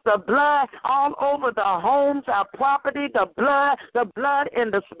listeners, the blood all over the homes, our property, the blood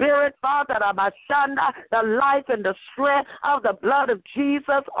in the spirit, Father, the life and the strength of the blood of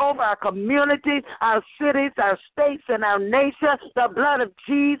Jesus over our communities, our cities, our states, and our nation. The blood of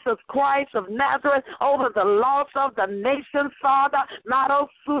Jesus Christ of Nazareth over the loss of the nation, Father. Nado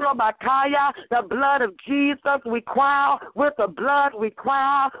Surabakaya, the blood of Jesus, we cry with the blood, we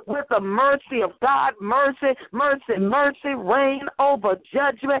cry with the mercy of God. Mercy, mercy, mercy, reign over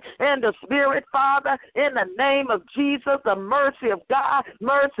judgment in the spirit, Father, in the name of Jesus. The mercy of God,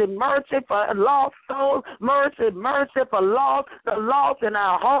 mercy, mercy for lost souls, mercy, mercy for lost, the loss in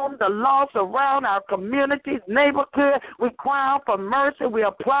our home, the loss around our communities, neighborhood. We cry for mercy. We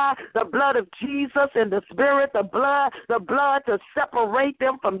apply the blood of Jesus in the spirit, the blood to separate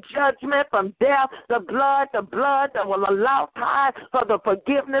them from judgment, from death, the blood that will allow time for the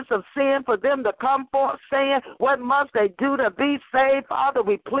forgiveness of sin, for them to come forth saying, what must they do to be saved? Father,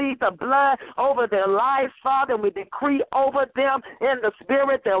 we plead the blood over their lives, Father, and we decree over them in the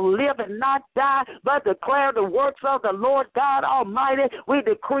spirit they'll live and not die, but declare the works of the Lord God Almighty. We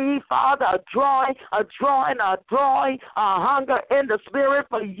decree, Father, a drawing, a hunger in the spirit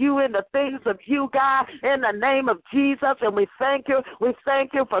for you and the things of you, God, in the name of Jesus. And we thank you. We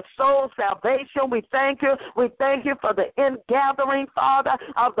thank you for soul salvation. We thank you for the ingathering, Father,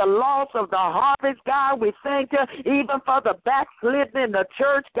 of the loss of the harvest, God. We thank you even for the backsliding in the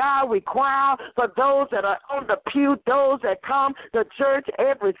church, God. We cry for those that are on the pew, those that come to church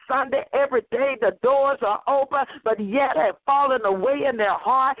every Sunday, every day. The doors are open, but yet have fallen away in their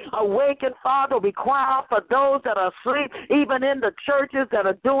heart. Awaken, Father. We cry for those that are asleep, even in the churches that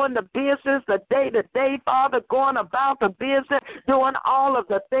are doing the business, the day-to-day, Father, going about the business, doing all of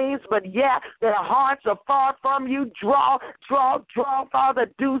the things, but yet their hearts are far from you. Draw,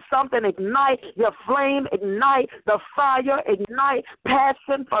 Father, do something. Ignite your flame, ignite the fire, ignite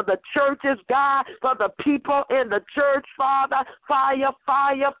passion for the churches, God, for the people in the church, Father. Fire,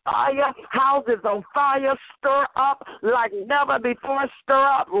 houses on fire, stir up like never before, stir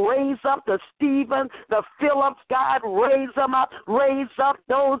up, raise up the Stevens, the Phillips, God, raise them up, raise up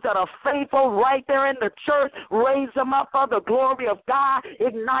those that are faithful right there in the church, raise them up for the glory of God,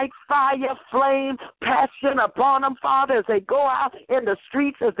 ignite fire, flame, passion upon them, Father, as they go out in the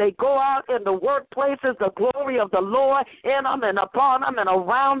streets, as they go out in the workplaces, the glory of the Lord in them and upon them and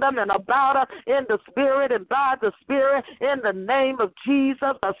around them and about them, in the Spirit and by the Spirit, in the name of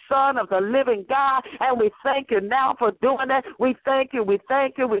Jesus, the Son of the living God. And we thank you now for doing it. We thank you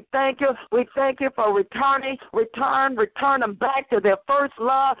for return them back to their first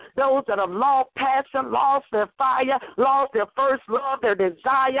love. Those that have lost passion, lost their fire, lost their first love, their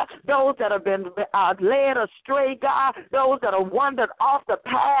desire, those that have been led astray, God, those that have wandered off the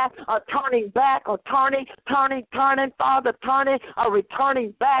path, are turning back, or turning, Father,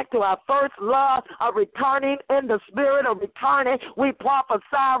 returning back to our first love, returning in the spirit, returning. We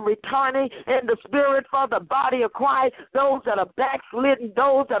prophesy returning in the spirit for the body of Christ, those that are backslidden,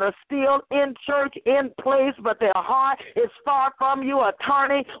 those that are still in church, in place, but their heart is far from you, a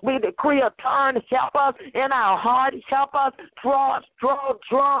turning. We decree a turn. Help us in our heart. Help us draw.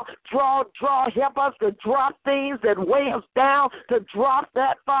 Help us to drop things that weigh us down, to drop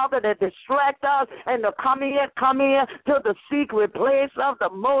that, Father, that distract us, and to come in to the secret place of the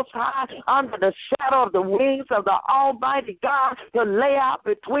Most High, under the shadow of the wings of the Almighty God, to lay out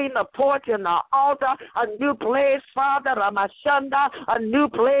between the porch and the altar a new place, Father, Ramashanda, a new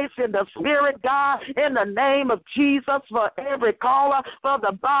place in the Spirit, God, in the name of Jesus, for every caller, for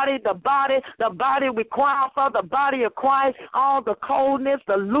the body, we cry for the body of Christ, all the coldness,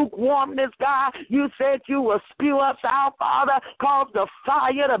 the lukewarmness, God, you said you will spew us out, Father, cause the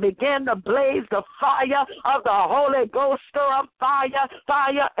fire to begin to blaze, the fire of the Holy Holy Ghost, stir up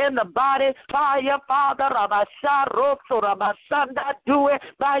fire in the body, fire, Father, do it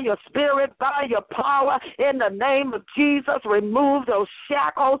by your spirit, by your power, in the name of Jesus. Remove those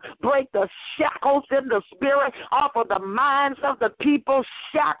shackles, break the shackles in the spirit off of the minds of the people.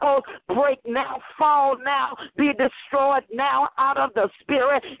 Shackles break now, fall now, be destroyed now out of the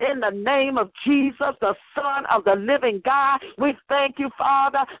spirit in the name of Jesus, the Son of the living God. We thank you,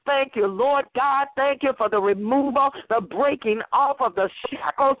 Father. Thank you, Lord God. Thank you for the removal, the breaking off of the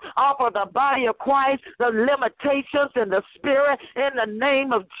shackles, off of the body of Christ, the limitations in the spirit in the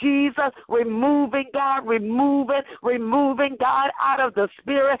name of Jesus. Removing, God, removing, God, out of the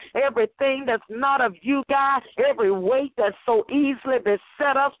spirit everything that's not of you, God. Every weight that's so easily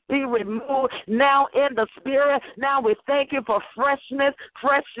beset us be removed now in the spirit. Now we thank you for freshness,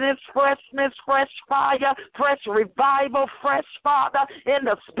 fresh fire, fresh revival, fresh, Father, in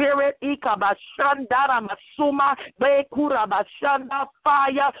the spirit.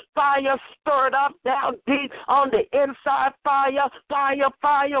 Fire stirred up down deep on the inside. Fire.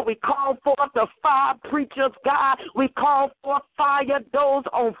 We call forth the fire preachers, God. We call forth fire, those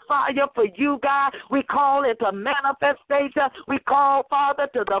on fire for you, God. We call it a manifestation. We call, Father,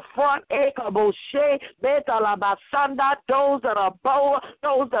 to the front, those that are bold,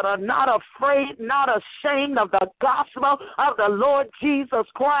 those that are not afraid, not ashamed of the gospel of the Lord Jesus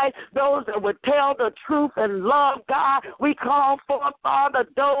Christ, those that would tell the truth and love God. We call forth, Father,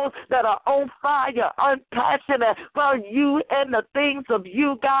 those that are on fire, unpassionate for you and the things of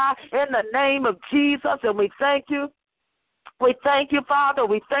you, God, in the name of Jesus. And we thank you. We thank you, Father.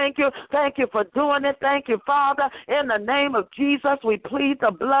 We thank you. Thank you for doing it. Thank you, Father. In the name of Jesus, we plead the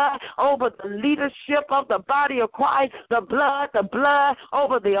blood over the leadership of the body of Christ, the blood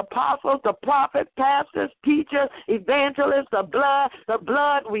over the apostles, the prophets, pastors, teachers, evangelists, the blood.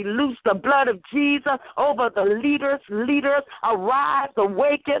 We loose the blood of Jesus over the leaders. Arise,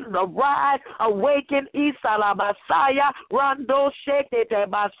 awaken, Isala Messiah, Rando Shekete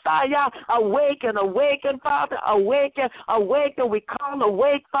Messiah, awaken, Father, awaken. We call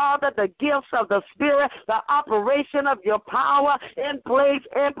awake, Father, the gifts of the Spirit, the operation of your power in place,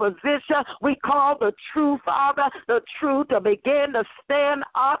 in position. We call the true, Father, the truth to begin to stand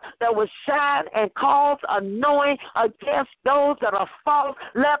up, that will shine and cause anointing against those that are false.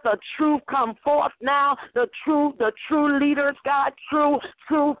 Let the truth come forth now. The true leaders, God, true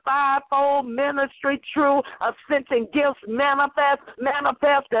fivefold ministry, true ascension gifts manifest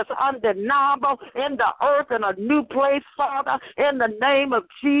that's undeniable in the earth in a new place, Father, in the name of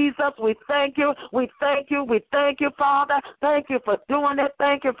Jesus. We thank you, Father. Thank you for doing it.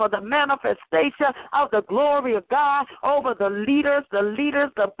 Thank you for the manifestation of the glory of God over the leaders,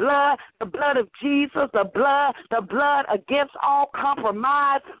 the blood of Jesus, the blood against all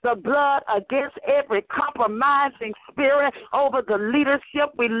compromise, the blood against every compromising spirit over the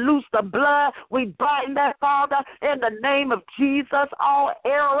leadership. We loose the blood. We bind that, Father, in the name of Jesus. All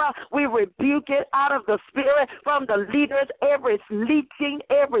error, we rebuke it out of the spirit from the leaders. Every leaching,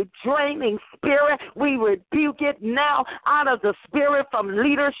 every draining spirit, we rebuke it now out of the spirit from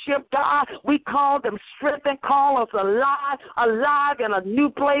leadership, God. We call them strengthened, call us alive in a new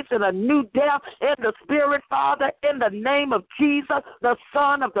place, in a new depth, in the spirit, Father, in the name of Jesus, the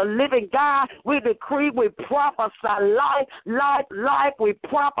Son of the living God. We decree, we prophesy life, we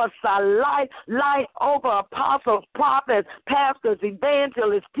prophesy life over apostles, prophets, pastors,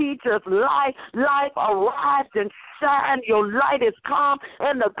 evangelists, teachers, life, arise and shine. Your light is come,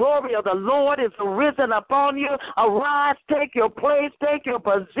 and the glory of the Lord is risen upon you. Arise, take your place, take your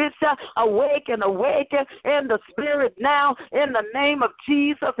position, awaken in the spirit now, in the name of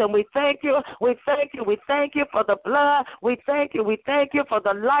Jesus. And we thank you for the blood. We thank you for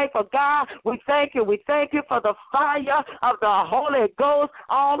the life of God. We thank you for the fire of the Holy Ghost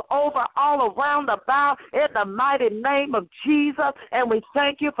all over, all around about, in the mighty name of Jesus. And we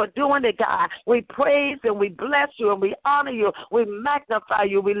thank you for doing it, God. We praise and we bless you and we honor you. We magnify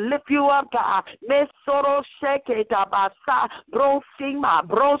you. We lift you up, God. Mesoro sheketa basa brosima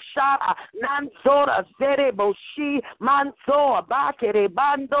broshara nanzora zere boshi manzo bakere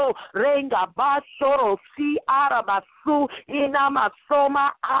bando renga basoro si arabasu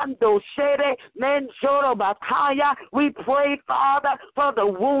inamasoma ando shere menjoro bakaya. We pray, Father, for the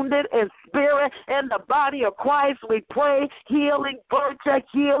wounded in spirit in the body of Christ. We pray healing virtue,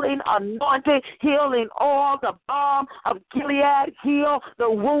 healing anointing, healing oil, the balm of Gilead. Heal the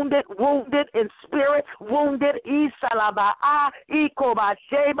wounded in spirit, wounded Isalabaa,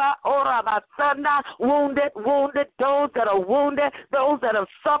 Ikobasheba, Orabasana, wounded, those that are wounded, those that have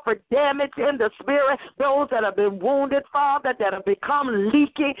suffered damage in the spirit, those that have been wounded wounded, Father, that have become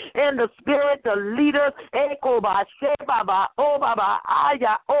leaky in the spirit, the leaders,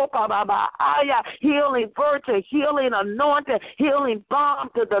 healing virtue, healing anointing, healing balm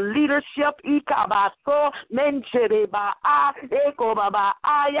to the leadership,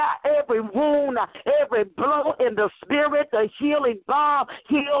 every wound, every blow in the spirit, the healing balm,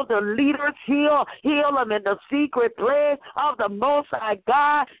 heal the leaders, heal them in the secret place of the Most High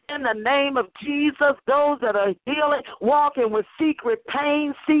God, in the name of Jesus. Those that are healing, walking with secret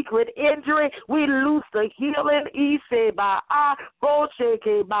pain, secret injury, we loose the healing,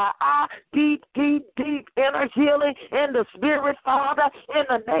 deep inner healing in the spirit, Father, in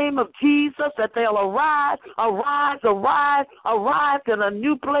the name of Jesus, that they'll arise in a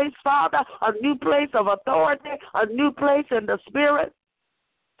new place, Father, a new place of authority, a new place in the spirit.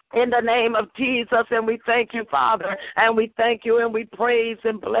 In the name of Jesus, and we thank you, Father, and we thank you, and we praise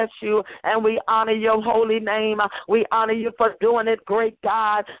and bless you, and we honor your holy name. We honor you for doing it, great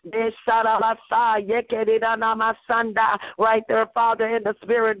God. Right there, Father, in the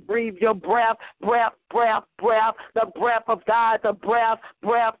spirit, breathe your breath, the breath of God, the breath,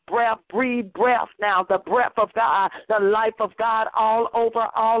 breathe breath now, the breath of God, the life of God all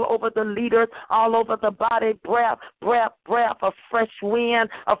over the leaders, all over the body, breath, a fresh wind,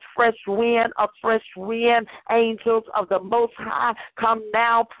 angels of the Most High, come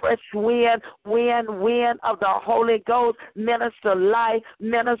now, fresh wind of the Holy Ghost, minister life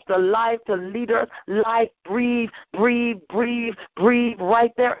to leaders, life, breathe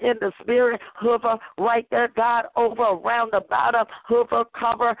right there in the spirit, hover right there, God, over, around, about us, hover,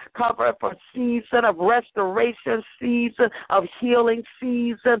 cover for season of restoration, season of healing,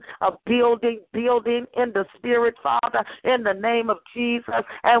 season of building in the spirit, Father, in the name of Jesus.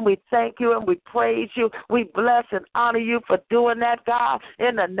 And we thank you and we praise you. We bless and honor you for doing that, God,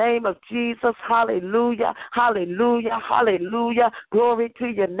 in the name of Jesus. Hallelujah, hallelujah, hallelujah. Glory to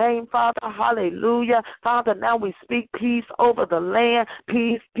your name, Father. Hallelujah. Father, now we speak peace over the land.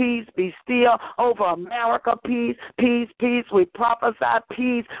 Peace, be still over America. Peace. We prophesy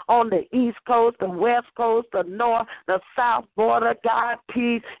peace on the East Coast, the West Coast, the North, the South border, God.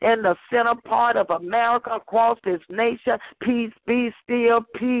 Peace in the center part of America, across this nation. Peace, be still.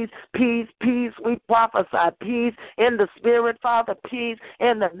 Peace. We prophesy peace in the spirit, Father. Peace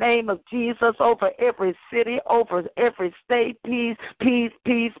in the name of Jesus over every city, over every state. Peace,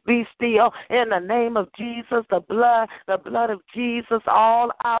 be still in the name of Jesus. The blood of Jesus,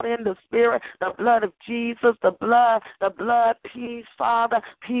 all out in the spirit. The blood of Jesus, the blood. Peace, Father.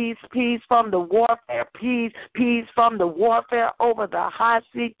 Peace from the warfare. Peace from the warfare over the high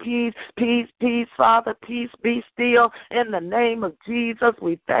seat. Peace, Father. Peace, be still in the name of Jesus.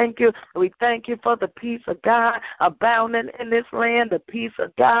 We thank you. We thank you for the peace of God abounding in this land, the peace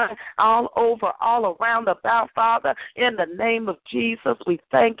of God all over, all around about, Father, in the name of Jesus. We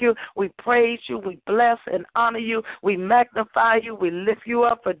thank you. We praise you. We bless and honor you. We magnify you. We lift you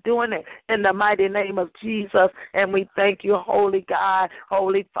up for doing it in the mighty name of Jesus. And we thank you, holy God,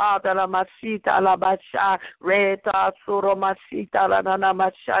 holy Father,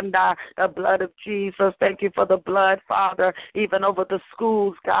 the blood of Jesus. Thank you for the blood, Father, even over the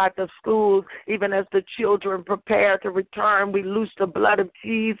schools, God, the schools, even as the children prepare to return, we loose the blood of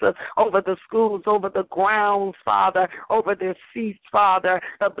Jesus over the schools, over the grounds, Father, over their seats, Father,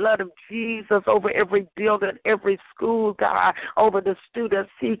 the blood of Jesus over every building, every school, God, over the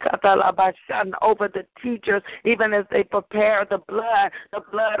students, over the teachers, even as they prepare, the blood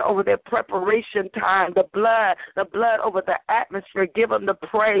over their preparation time, the blood over the atmosphere, give them to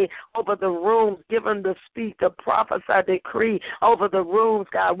pray over the rooms, give them to speak, to prophesy, decree over the rooms,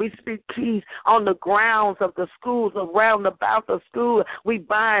 God. We speak peace on the grounds of the schools, around about the school. We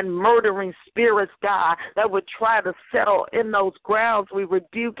bind murdering spirits, God, that would try to settle in those grounds. We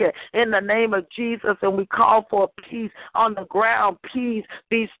rebuke it in the name of Jesus, and we call for peace on the ground. Peace,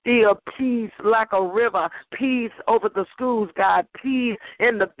 be still. Peace like a river. Peace over the schools, God. Peace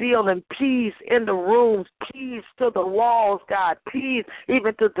in the building. Peace in the rooms. Peace to the walls, God. Peace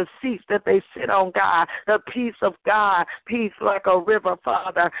even to the seats that they sit on, God. The peace of God. Peace like a river,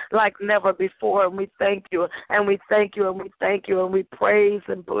 Father, like never before. And we thank you, and we thank you, and we thank you, and we praise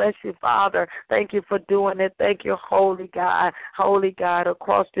and bless you, Father. Thank you for doing it. Thank you, holy God,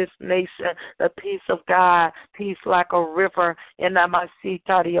 across this nation. The peace of God, peace like a river. And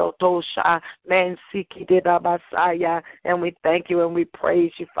we thank you, and we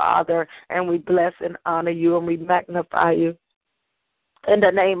praise you, Father, and we bless and honor you, and we magnify you. In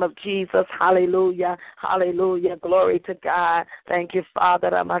the name of Jesus, hallelujah, hallelujah, glory to God. Thank you, Father.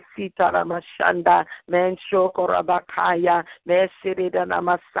 Ramasita Ramashanda, Menshoko Rabakaya, Meshirida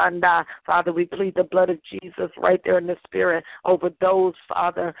Namasanda. Father, we plead the blood of Jesus right there in the spirit over those,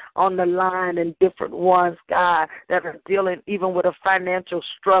 Father, on the line and different ones, God, that are dealing even with a financial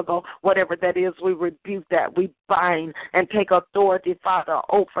struggle, whatever that is, we rebuke that. We bind and take authority, Father,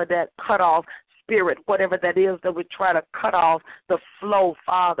 over that cutoff spirit, whatever that is that would try to cut off the flow,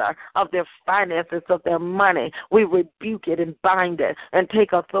 Father, of their finances, of their money. We rebuke it and bind it and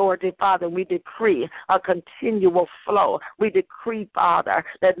take authority, Father. We decree a continual flow. We decree, Father,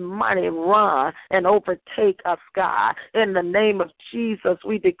 that money run and overtake us, God. In the name of Jesus,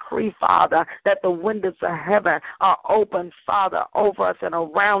 we decree, Father, that the windows of heaven are open, Father, over us and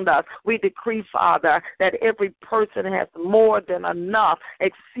around us. We decree, Father, that every person has more than enough,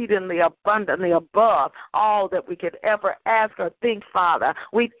 exceedingly abundantly above all that we could ever ask or think, Father.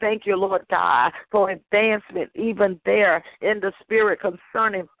 We thank you, Lord God, for advancement even there in the spirit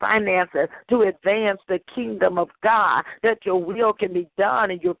concerning finances to advance the kingdom of God, that your will can be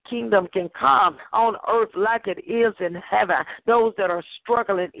done and your kingdom can come on earth like it is in heaven. Those that are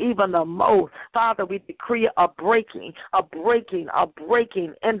struggling even the most, Father, we decree a breaking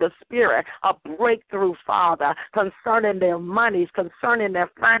in the spirit, a breakthrough, Father, concerning their monies, concerning their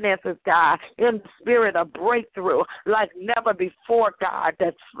finances, God, in the spirit, a breakthrough like never before, God,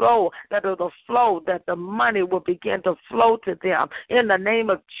 that the money will begin to flow to them in the name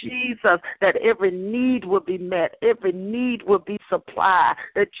of Jesus, that every need will be met, every need will be supplied,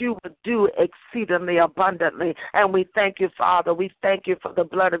 that you would do exceedingly abundantly. And we thank you, Father. We thank you for the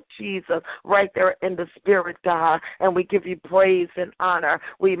blood of Jesus right there in the spirit, God, and we give you praise and honor.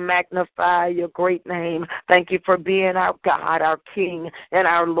 We magnify your great name. Thank you for being our God, our King, and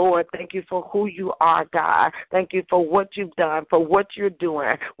our Lord. Thank you for who you are, God. Thank you for what you've done, for what you're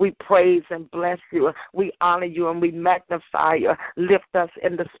doing. We praise and bless you. We honor you and we magnify you. Lift us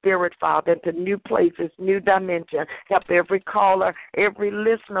in the spirit, Father, into new places, new dimension. Help every caller, every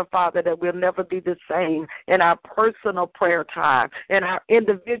listener, Father, that we'll never be the same in our personal prayer time, in our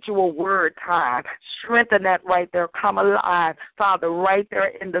individual word time. Strengthen that right there. Come alive, Father, right there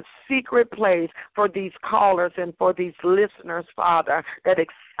in the secret place for these callers and for these listeners, Father, that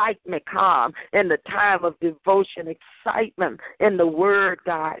excitement come in the time of devotion, excitement in the word,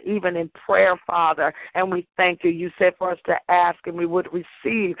 God, even in prayer, Father. And we thank you. You said for us to ask and we would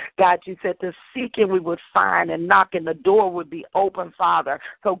receive. God, you said to seek and we would find, and knock and the door would be open, Father.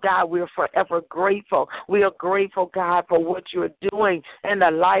 So, God, we're forever grateful. We are grateful, God, for what you're doing in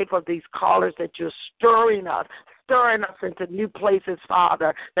the life of these callers, that you're stirring us into new places,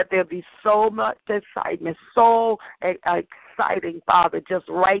 Father, that there'll be so much excitement, so exciting, Father, just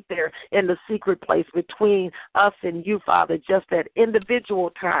right there in the secret place between us and you, Father, just that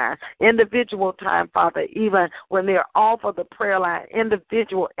individual time, Father, even when they're off of the prayer line,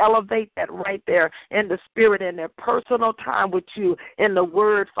 elevate that right there in the spirit, in their personal time with you, in the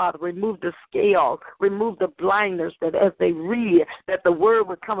word, Father. Remove the scales, remove the blinders, that as they read, that the word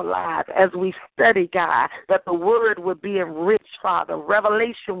would come alive as we study, God, that the word would be enriched, Father.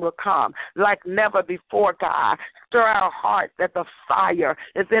 Revelation will come like never before, God. Stir our hearts that the fire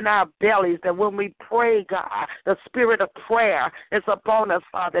is in our bellies, that when we pray, God, the spirit of prayer is upon us,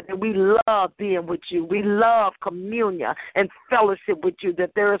 Father, that we love being with you. We love communion and fellowship with you,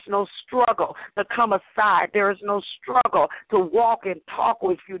 that there is no struggle to come aside. There is no struggle to walk and talk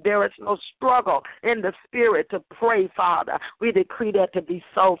with you. There is no struggle in the spirit to pray, Father. We decree that to be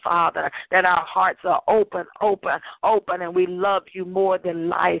so, Father, that our hearts are open, and we love you more than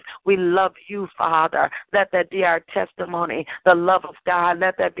life. We love you, Father. Let that be our testimony, the love of God.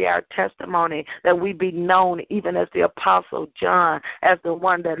 Let that be our testimony, that we be known even as the Apostle John, as the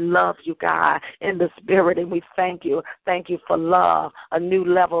one that loves you, God, in the spirit. And we thank you. Thank you for love, a new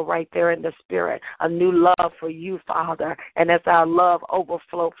level right there in the spirit, a new love for you, Father. And as our love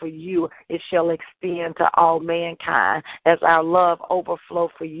overflow for you, it shall extend to all mankind. As our love overflow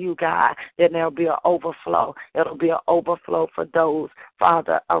for you, God, then there'll be an overflow. It'll be an overflow for those,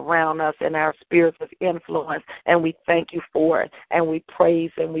 Father, around us in our spheres of influence. And we thank you for it. And we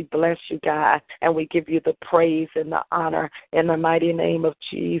praise and we bless you, God. And we give you the praise and the honor in the mighty name of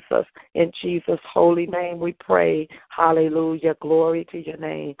Jesus. In Jesus' holy name we pray. Hallelujah. Glory to your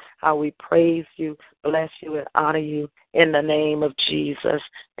name. How we praise you, bless you, and honor you in the name of Jesus.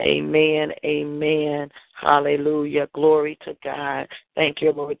 Amen. Amen. Hallelujah. Glory to God. Thank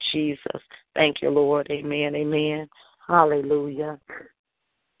you, Lord Jesus. Thank you, Lord. Amen. Amen. Hallelujah.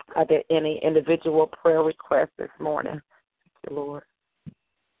 Are there any individual prayer requests this morning? Thank you, Lord.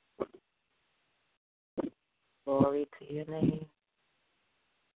 Glory to your name.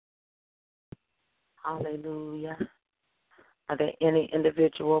 Hallelujah. Are there any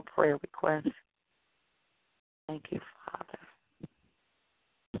individual prayer requests? Thank you, Father.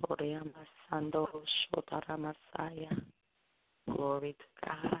 Glory to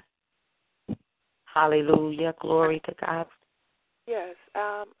God. Hallelujah. Glory to God. Yes,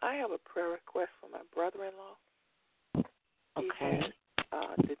 I have a prayer request for my brother-in-law. Okay. He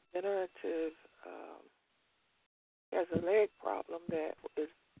has degenerative, he has a leg problem that is,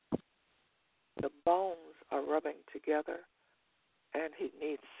 the bones are rubbing together, and he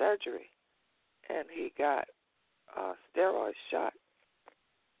needs surgery. And he got a steroid shot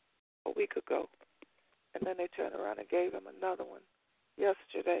a week ago, and then they turned around and gave him another one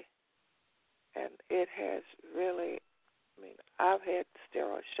yesterday. And it has really, I mean, I've had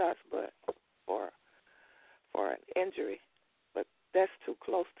steroid shots, but for an injury, but that's too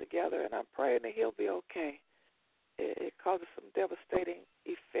close together, and I'm praying that he'll be okay. It causes some devastating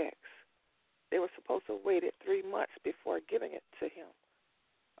effects. They were supposed to wait 3 months before giving it to him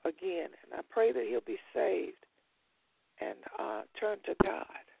again, and I pray that he'll be saved and turn to God.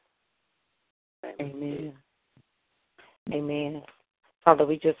 Amen. Amen. Father,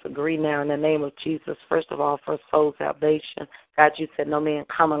 we just agree now in the name of Jesus, first of all, for soul salvation. God, you said no man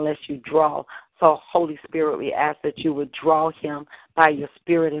come unless you draw. So, Holy Spirit, we ask that you would draw him by your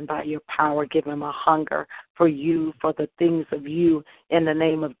Spirit and by your power. Give him a hunger for you, for the things of you. In the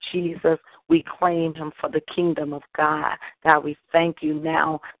name of Jesus, we claim him for the kingdom of God. God, we thank you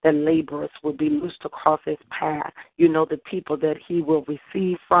now that laborers will be loosed across his path. You know the people that he will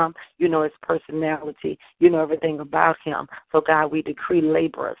receive from. You know his personality. You know everything about him. So, God, we decree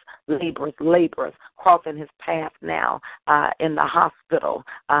laborers crossing his path now in the hospital,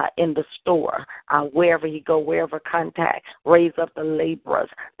 in the store, wherever he go, wherever contact. Raise up the laborers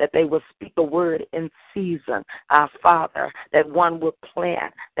that they will speak a word in season, Father, that one will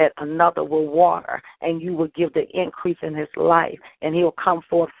plant, that another will water, and you will give the increase in his life, and he'll come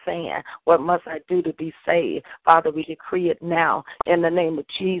forth saying, what must I do to be saved? Father, we decree it now in the name of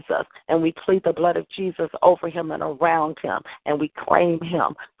Jesus, and we plead the blood of Jesus over him and around him, and we claim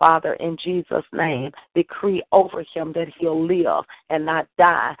him, Father, in Jesus' name. Decree over him that he'll live and not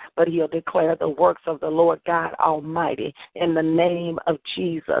die, but he'll declare the works of the Lord God Almighty. In the name of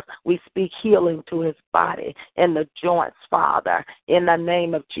Jesus, we speak healing to his body in the joints, Father, in the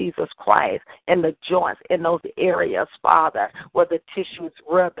name of Jesus Christ, in the joints, in those areas, Father, where the tissue is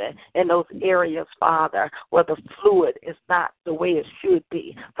rubbing, in those areas, Father, where the fluid is not the way it should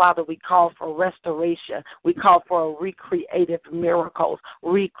be. Father, we call for restoration. We call for recreative miracles.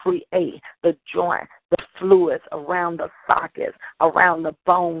 Recreate the joint, the fluids around the sockets, around the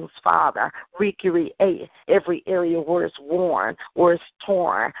bones, Father. Recreate every area where it's worn, where it's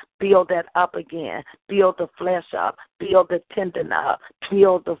torn. Build that up again. Build the flesh up. Build the tendon up.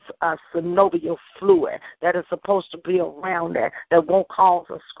 Build the synovial fluid that is supposed to be around it that won't cause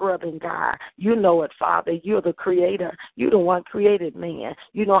a scrubbing, God. You know it, Father. You're the creator. You're the one created man.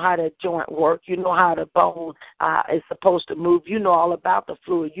 You know how that joint works. You know how the bone is supposed to move. You know all about the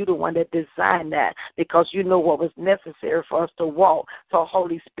fluid. You're the one that designed that because you know what was necessary for us to walk. So,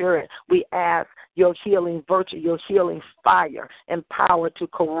 Holy Spirit, we ask your healing virtue, your healing fire and power to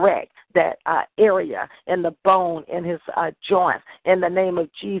correct that area in the bone, in his joints, in the name of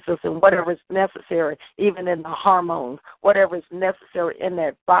Jesus, and whatever is necessary, even in the hormones, whatever is necessary in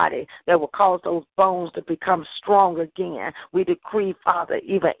that body that will cause those bones to become strong again. We decree, Father,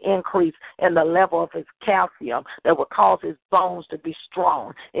 even increase in the level of his calcium that will cause his bones to be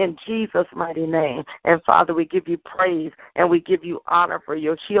strong. In Jesus' mighty name. And, Father, we give you praise and we give you honor for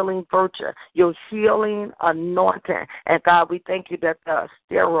your healing virtue, your healing anointing. And, God, we thank you that the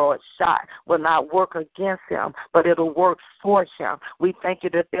steroid shot will not work against him, but it'll work for him. We thank you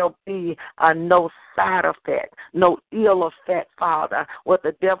that there'll be no side effect, no ill effect, Father. What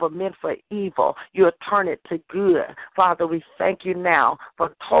the devil meant for evil, you'll turn it to good. Father, we thank you now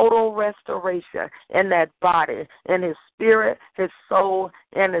for total restoration in that body, in his spirit, his soul,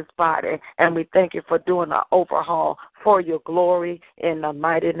 and his body. And we thank you for doing an overhaul for your glory. In the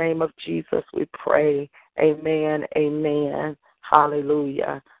mighty name of Jesus, we pray. Amen, amen.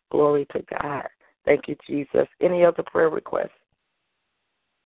 Hallelujah. Glory to God. Thank you, Jesus. Any other prayer requests?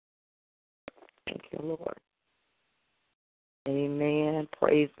 Thank you, Lord. Amen.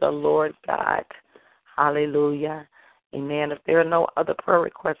 Praise the Lord God. Hallelujah. Amen. If there are no other prayer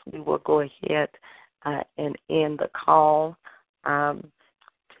requests, we will go ahead and end the call.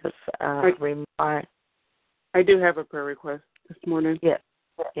 Remind. I do have a prayer request this morning. Yes.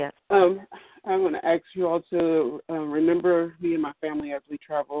 Yes. I want to ask you all to remember me and my family as we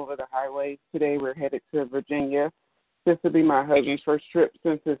travel over the highway. Today we're headed to Virginia this will be my husband's first trip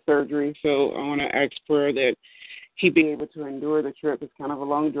since his surgery, so I want to ask prayer that he be able to endure the trip. It's kind of a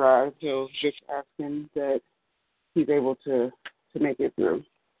long drive, so just asking that he's able to make it through.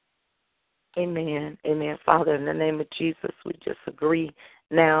 Amen. Amen. Father, in the name of Jesus, we just agree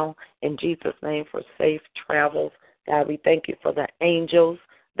now in Jesus' name for safe travels. God, we thank you for the angels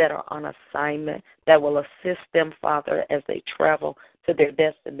that are on assignment that will assist them, Father, as they travel to their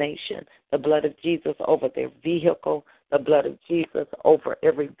destination. The blood of Jesus over their vehicle, the blood of Jesus over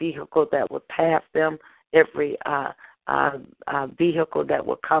every vehicle that would pass them, every vehicle that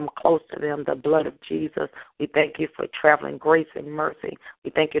will come close to them, the blood of Jesus. We thank you for traveling grace and mercy.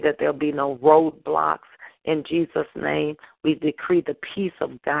 We thank you that there'll be no roadblocks. In Jesus' name, we decree the peace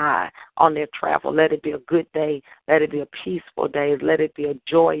of God on their travel. Let it be a good day. Let it be a peaceful day. Let it be a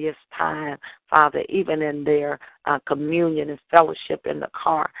joyous time, Father, even in their communion and fellowship in the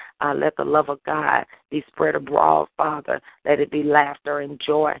car. Let the love of God be spread abroad, Father. Let it be laughter and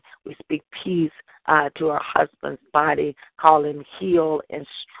joy. We speak peace to our husband's body, call him heal and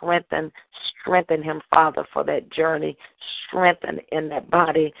strengthen him, Father, for that journey. Strengthen in that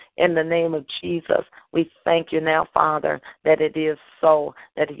body in the name of Jesus. We thank you now, Father, that it is so,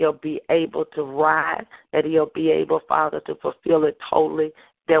 that he'll be able to ride, that he'll be able, Father, to fulfill it totally.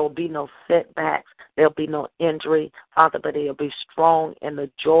 There will be no setbacks. There will be no injury, Father, but he'll be strong in the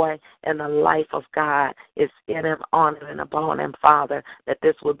joy and the life of God is in him, on him, and upon him, Father, that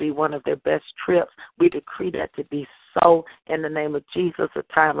this will be one of their best trips. We decree that to be so in the name of Jesus, a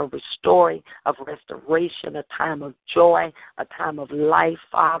time of restoring, of restoration, a time of joy, a time of life,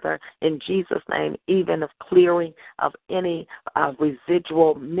 Father, in Jesus' name, even of clearing of any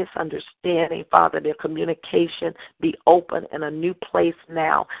residual misunderstanding, Father, their communication be open in a new place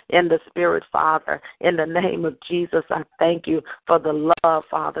now in the Spirit, Father, in the name of Jesus. I thank you for the love,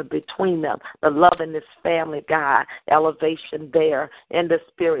 Father, between them, the love in this family, God, elevation there in the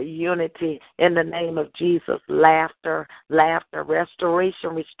Spirit, unity in the name of Jesus, laughter,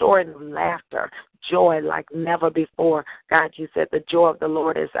 restoration, restoring laughter, joy like never before. God, you said the joy of the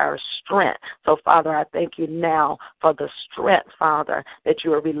Lord is our strength. So, Father, I thank you now for the strength, Father, that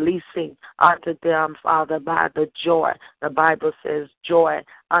you are releasing unto them, Father, by the joy. The Bible says joy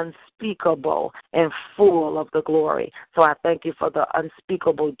unspeakable and full of the glory. So I thank you for the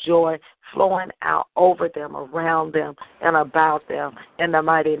unspeakable joy flowing out over them, around them, and about them in the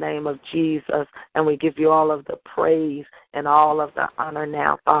mighty name of Jesus. And we give you all of the praise and all of the honor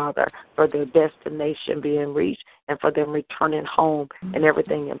now, Father, for their destination being reached and for them returning home and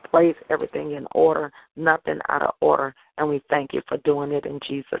everything in place, everything in order, nothing out of order. And we thank you for doing it in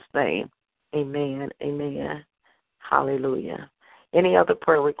Jesus' name. Amen. Amen. Hallelujah. Any other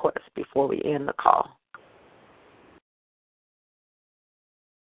prayer requests before we end the call?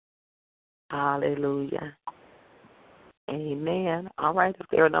 Hallelujah. Amen. All right. If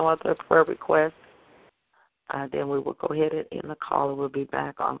there are no other prayer requests, then we will go ahead and end the call, and we'll be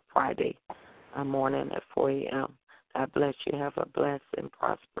back on Friday morning at 4 a.m. God bless you. Have a blessed and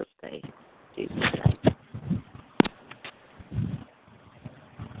prosperous day. In Jesus' name.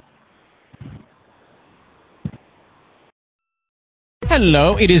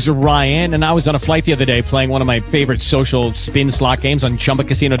 Hello, it is Ryan, and I was on a flight the other day playing one of my favorite social spin slot games on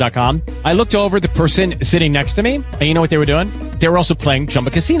ChumbaCasino.com. I looked over at the person sitting next to me, and you know what they were doing? They were also playing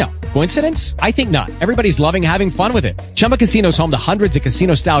Chumba Casino. Coincidence? I think not. Everybody's loving having fun with it. Chumba Casino is home to hundreds of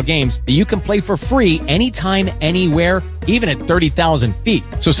casino-style games that you can play for free anytime, anywhere, even at 30,000 feet.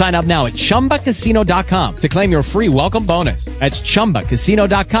 So sign up now at ChumbaCasino.com to claim your free welcome bonus. That's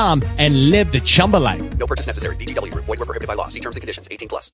ChumbaCasino.com and live the Chumba life. No purchase necessary. VGW. Void where prohibited by law. See terms and conditions. 18+.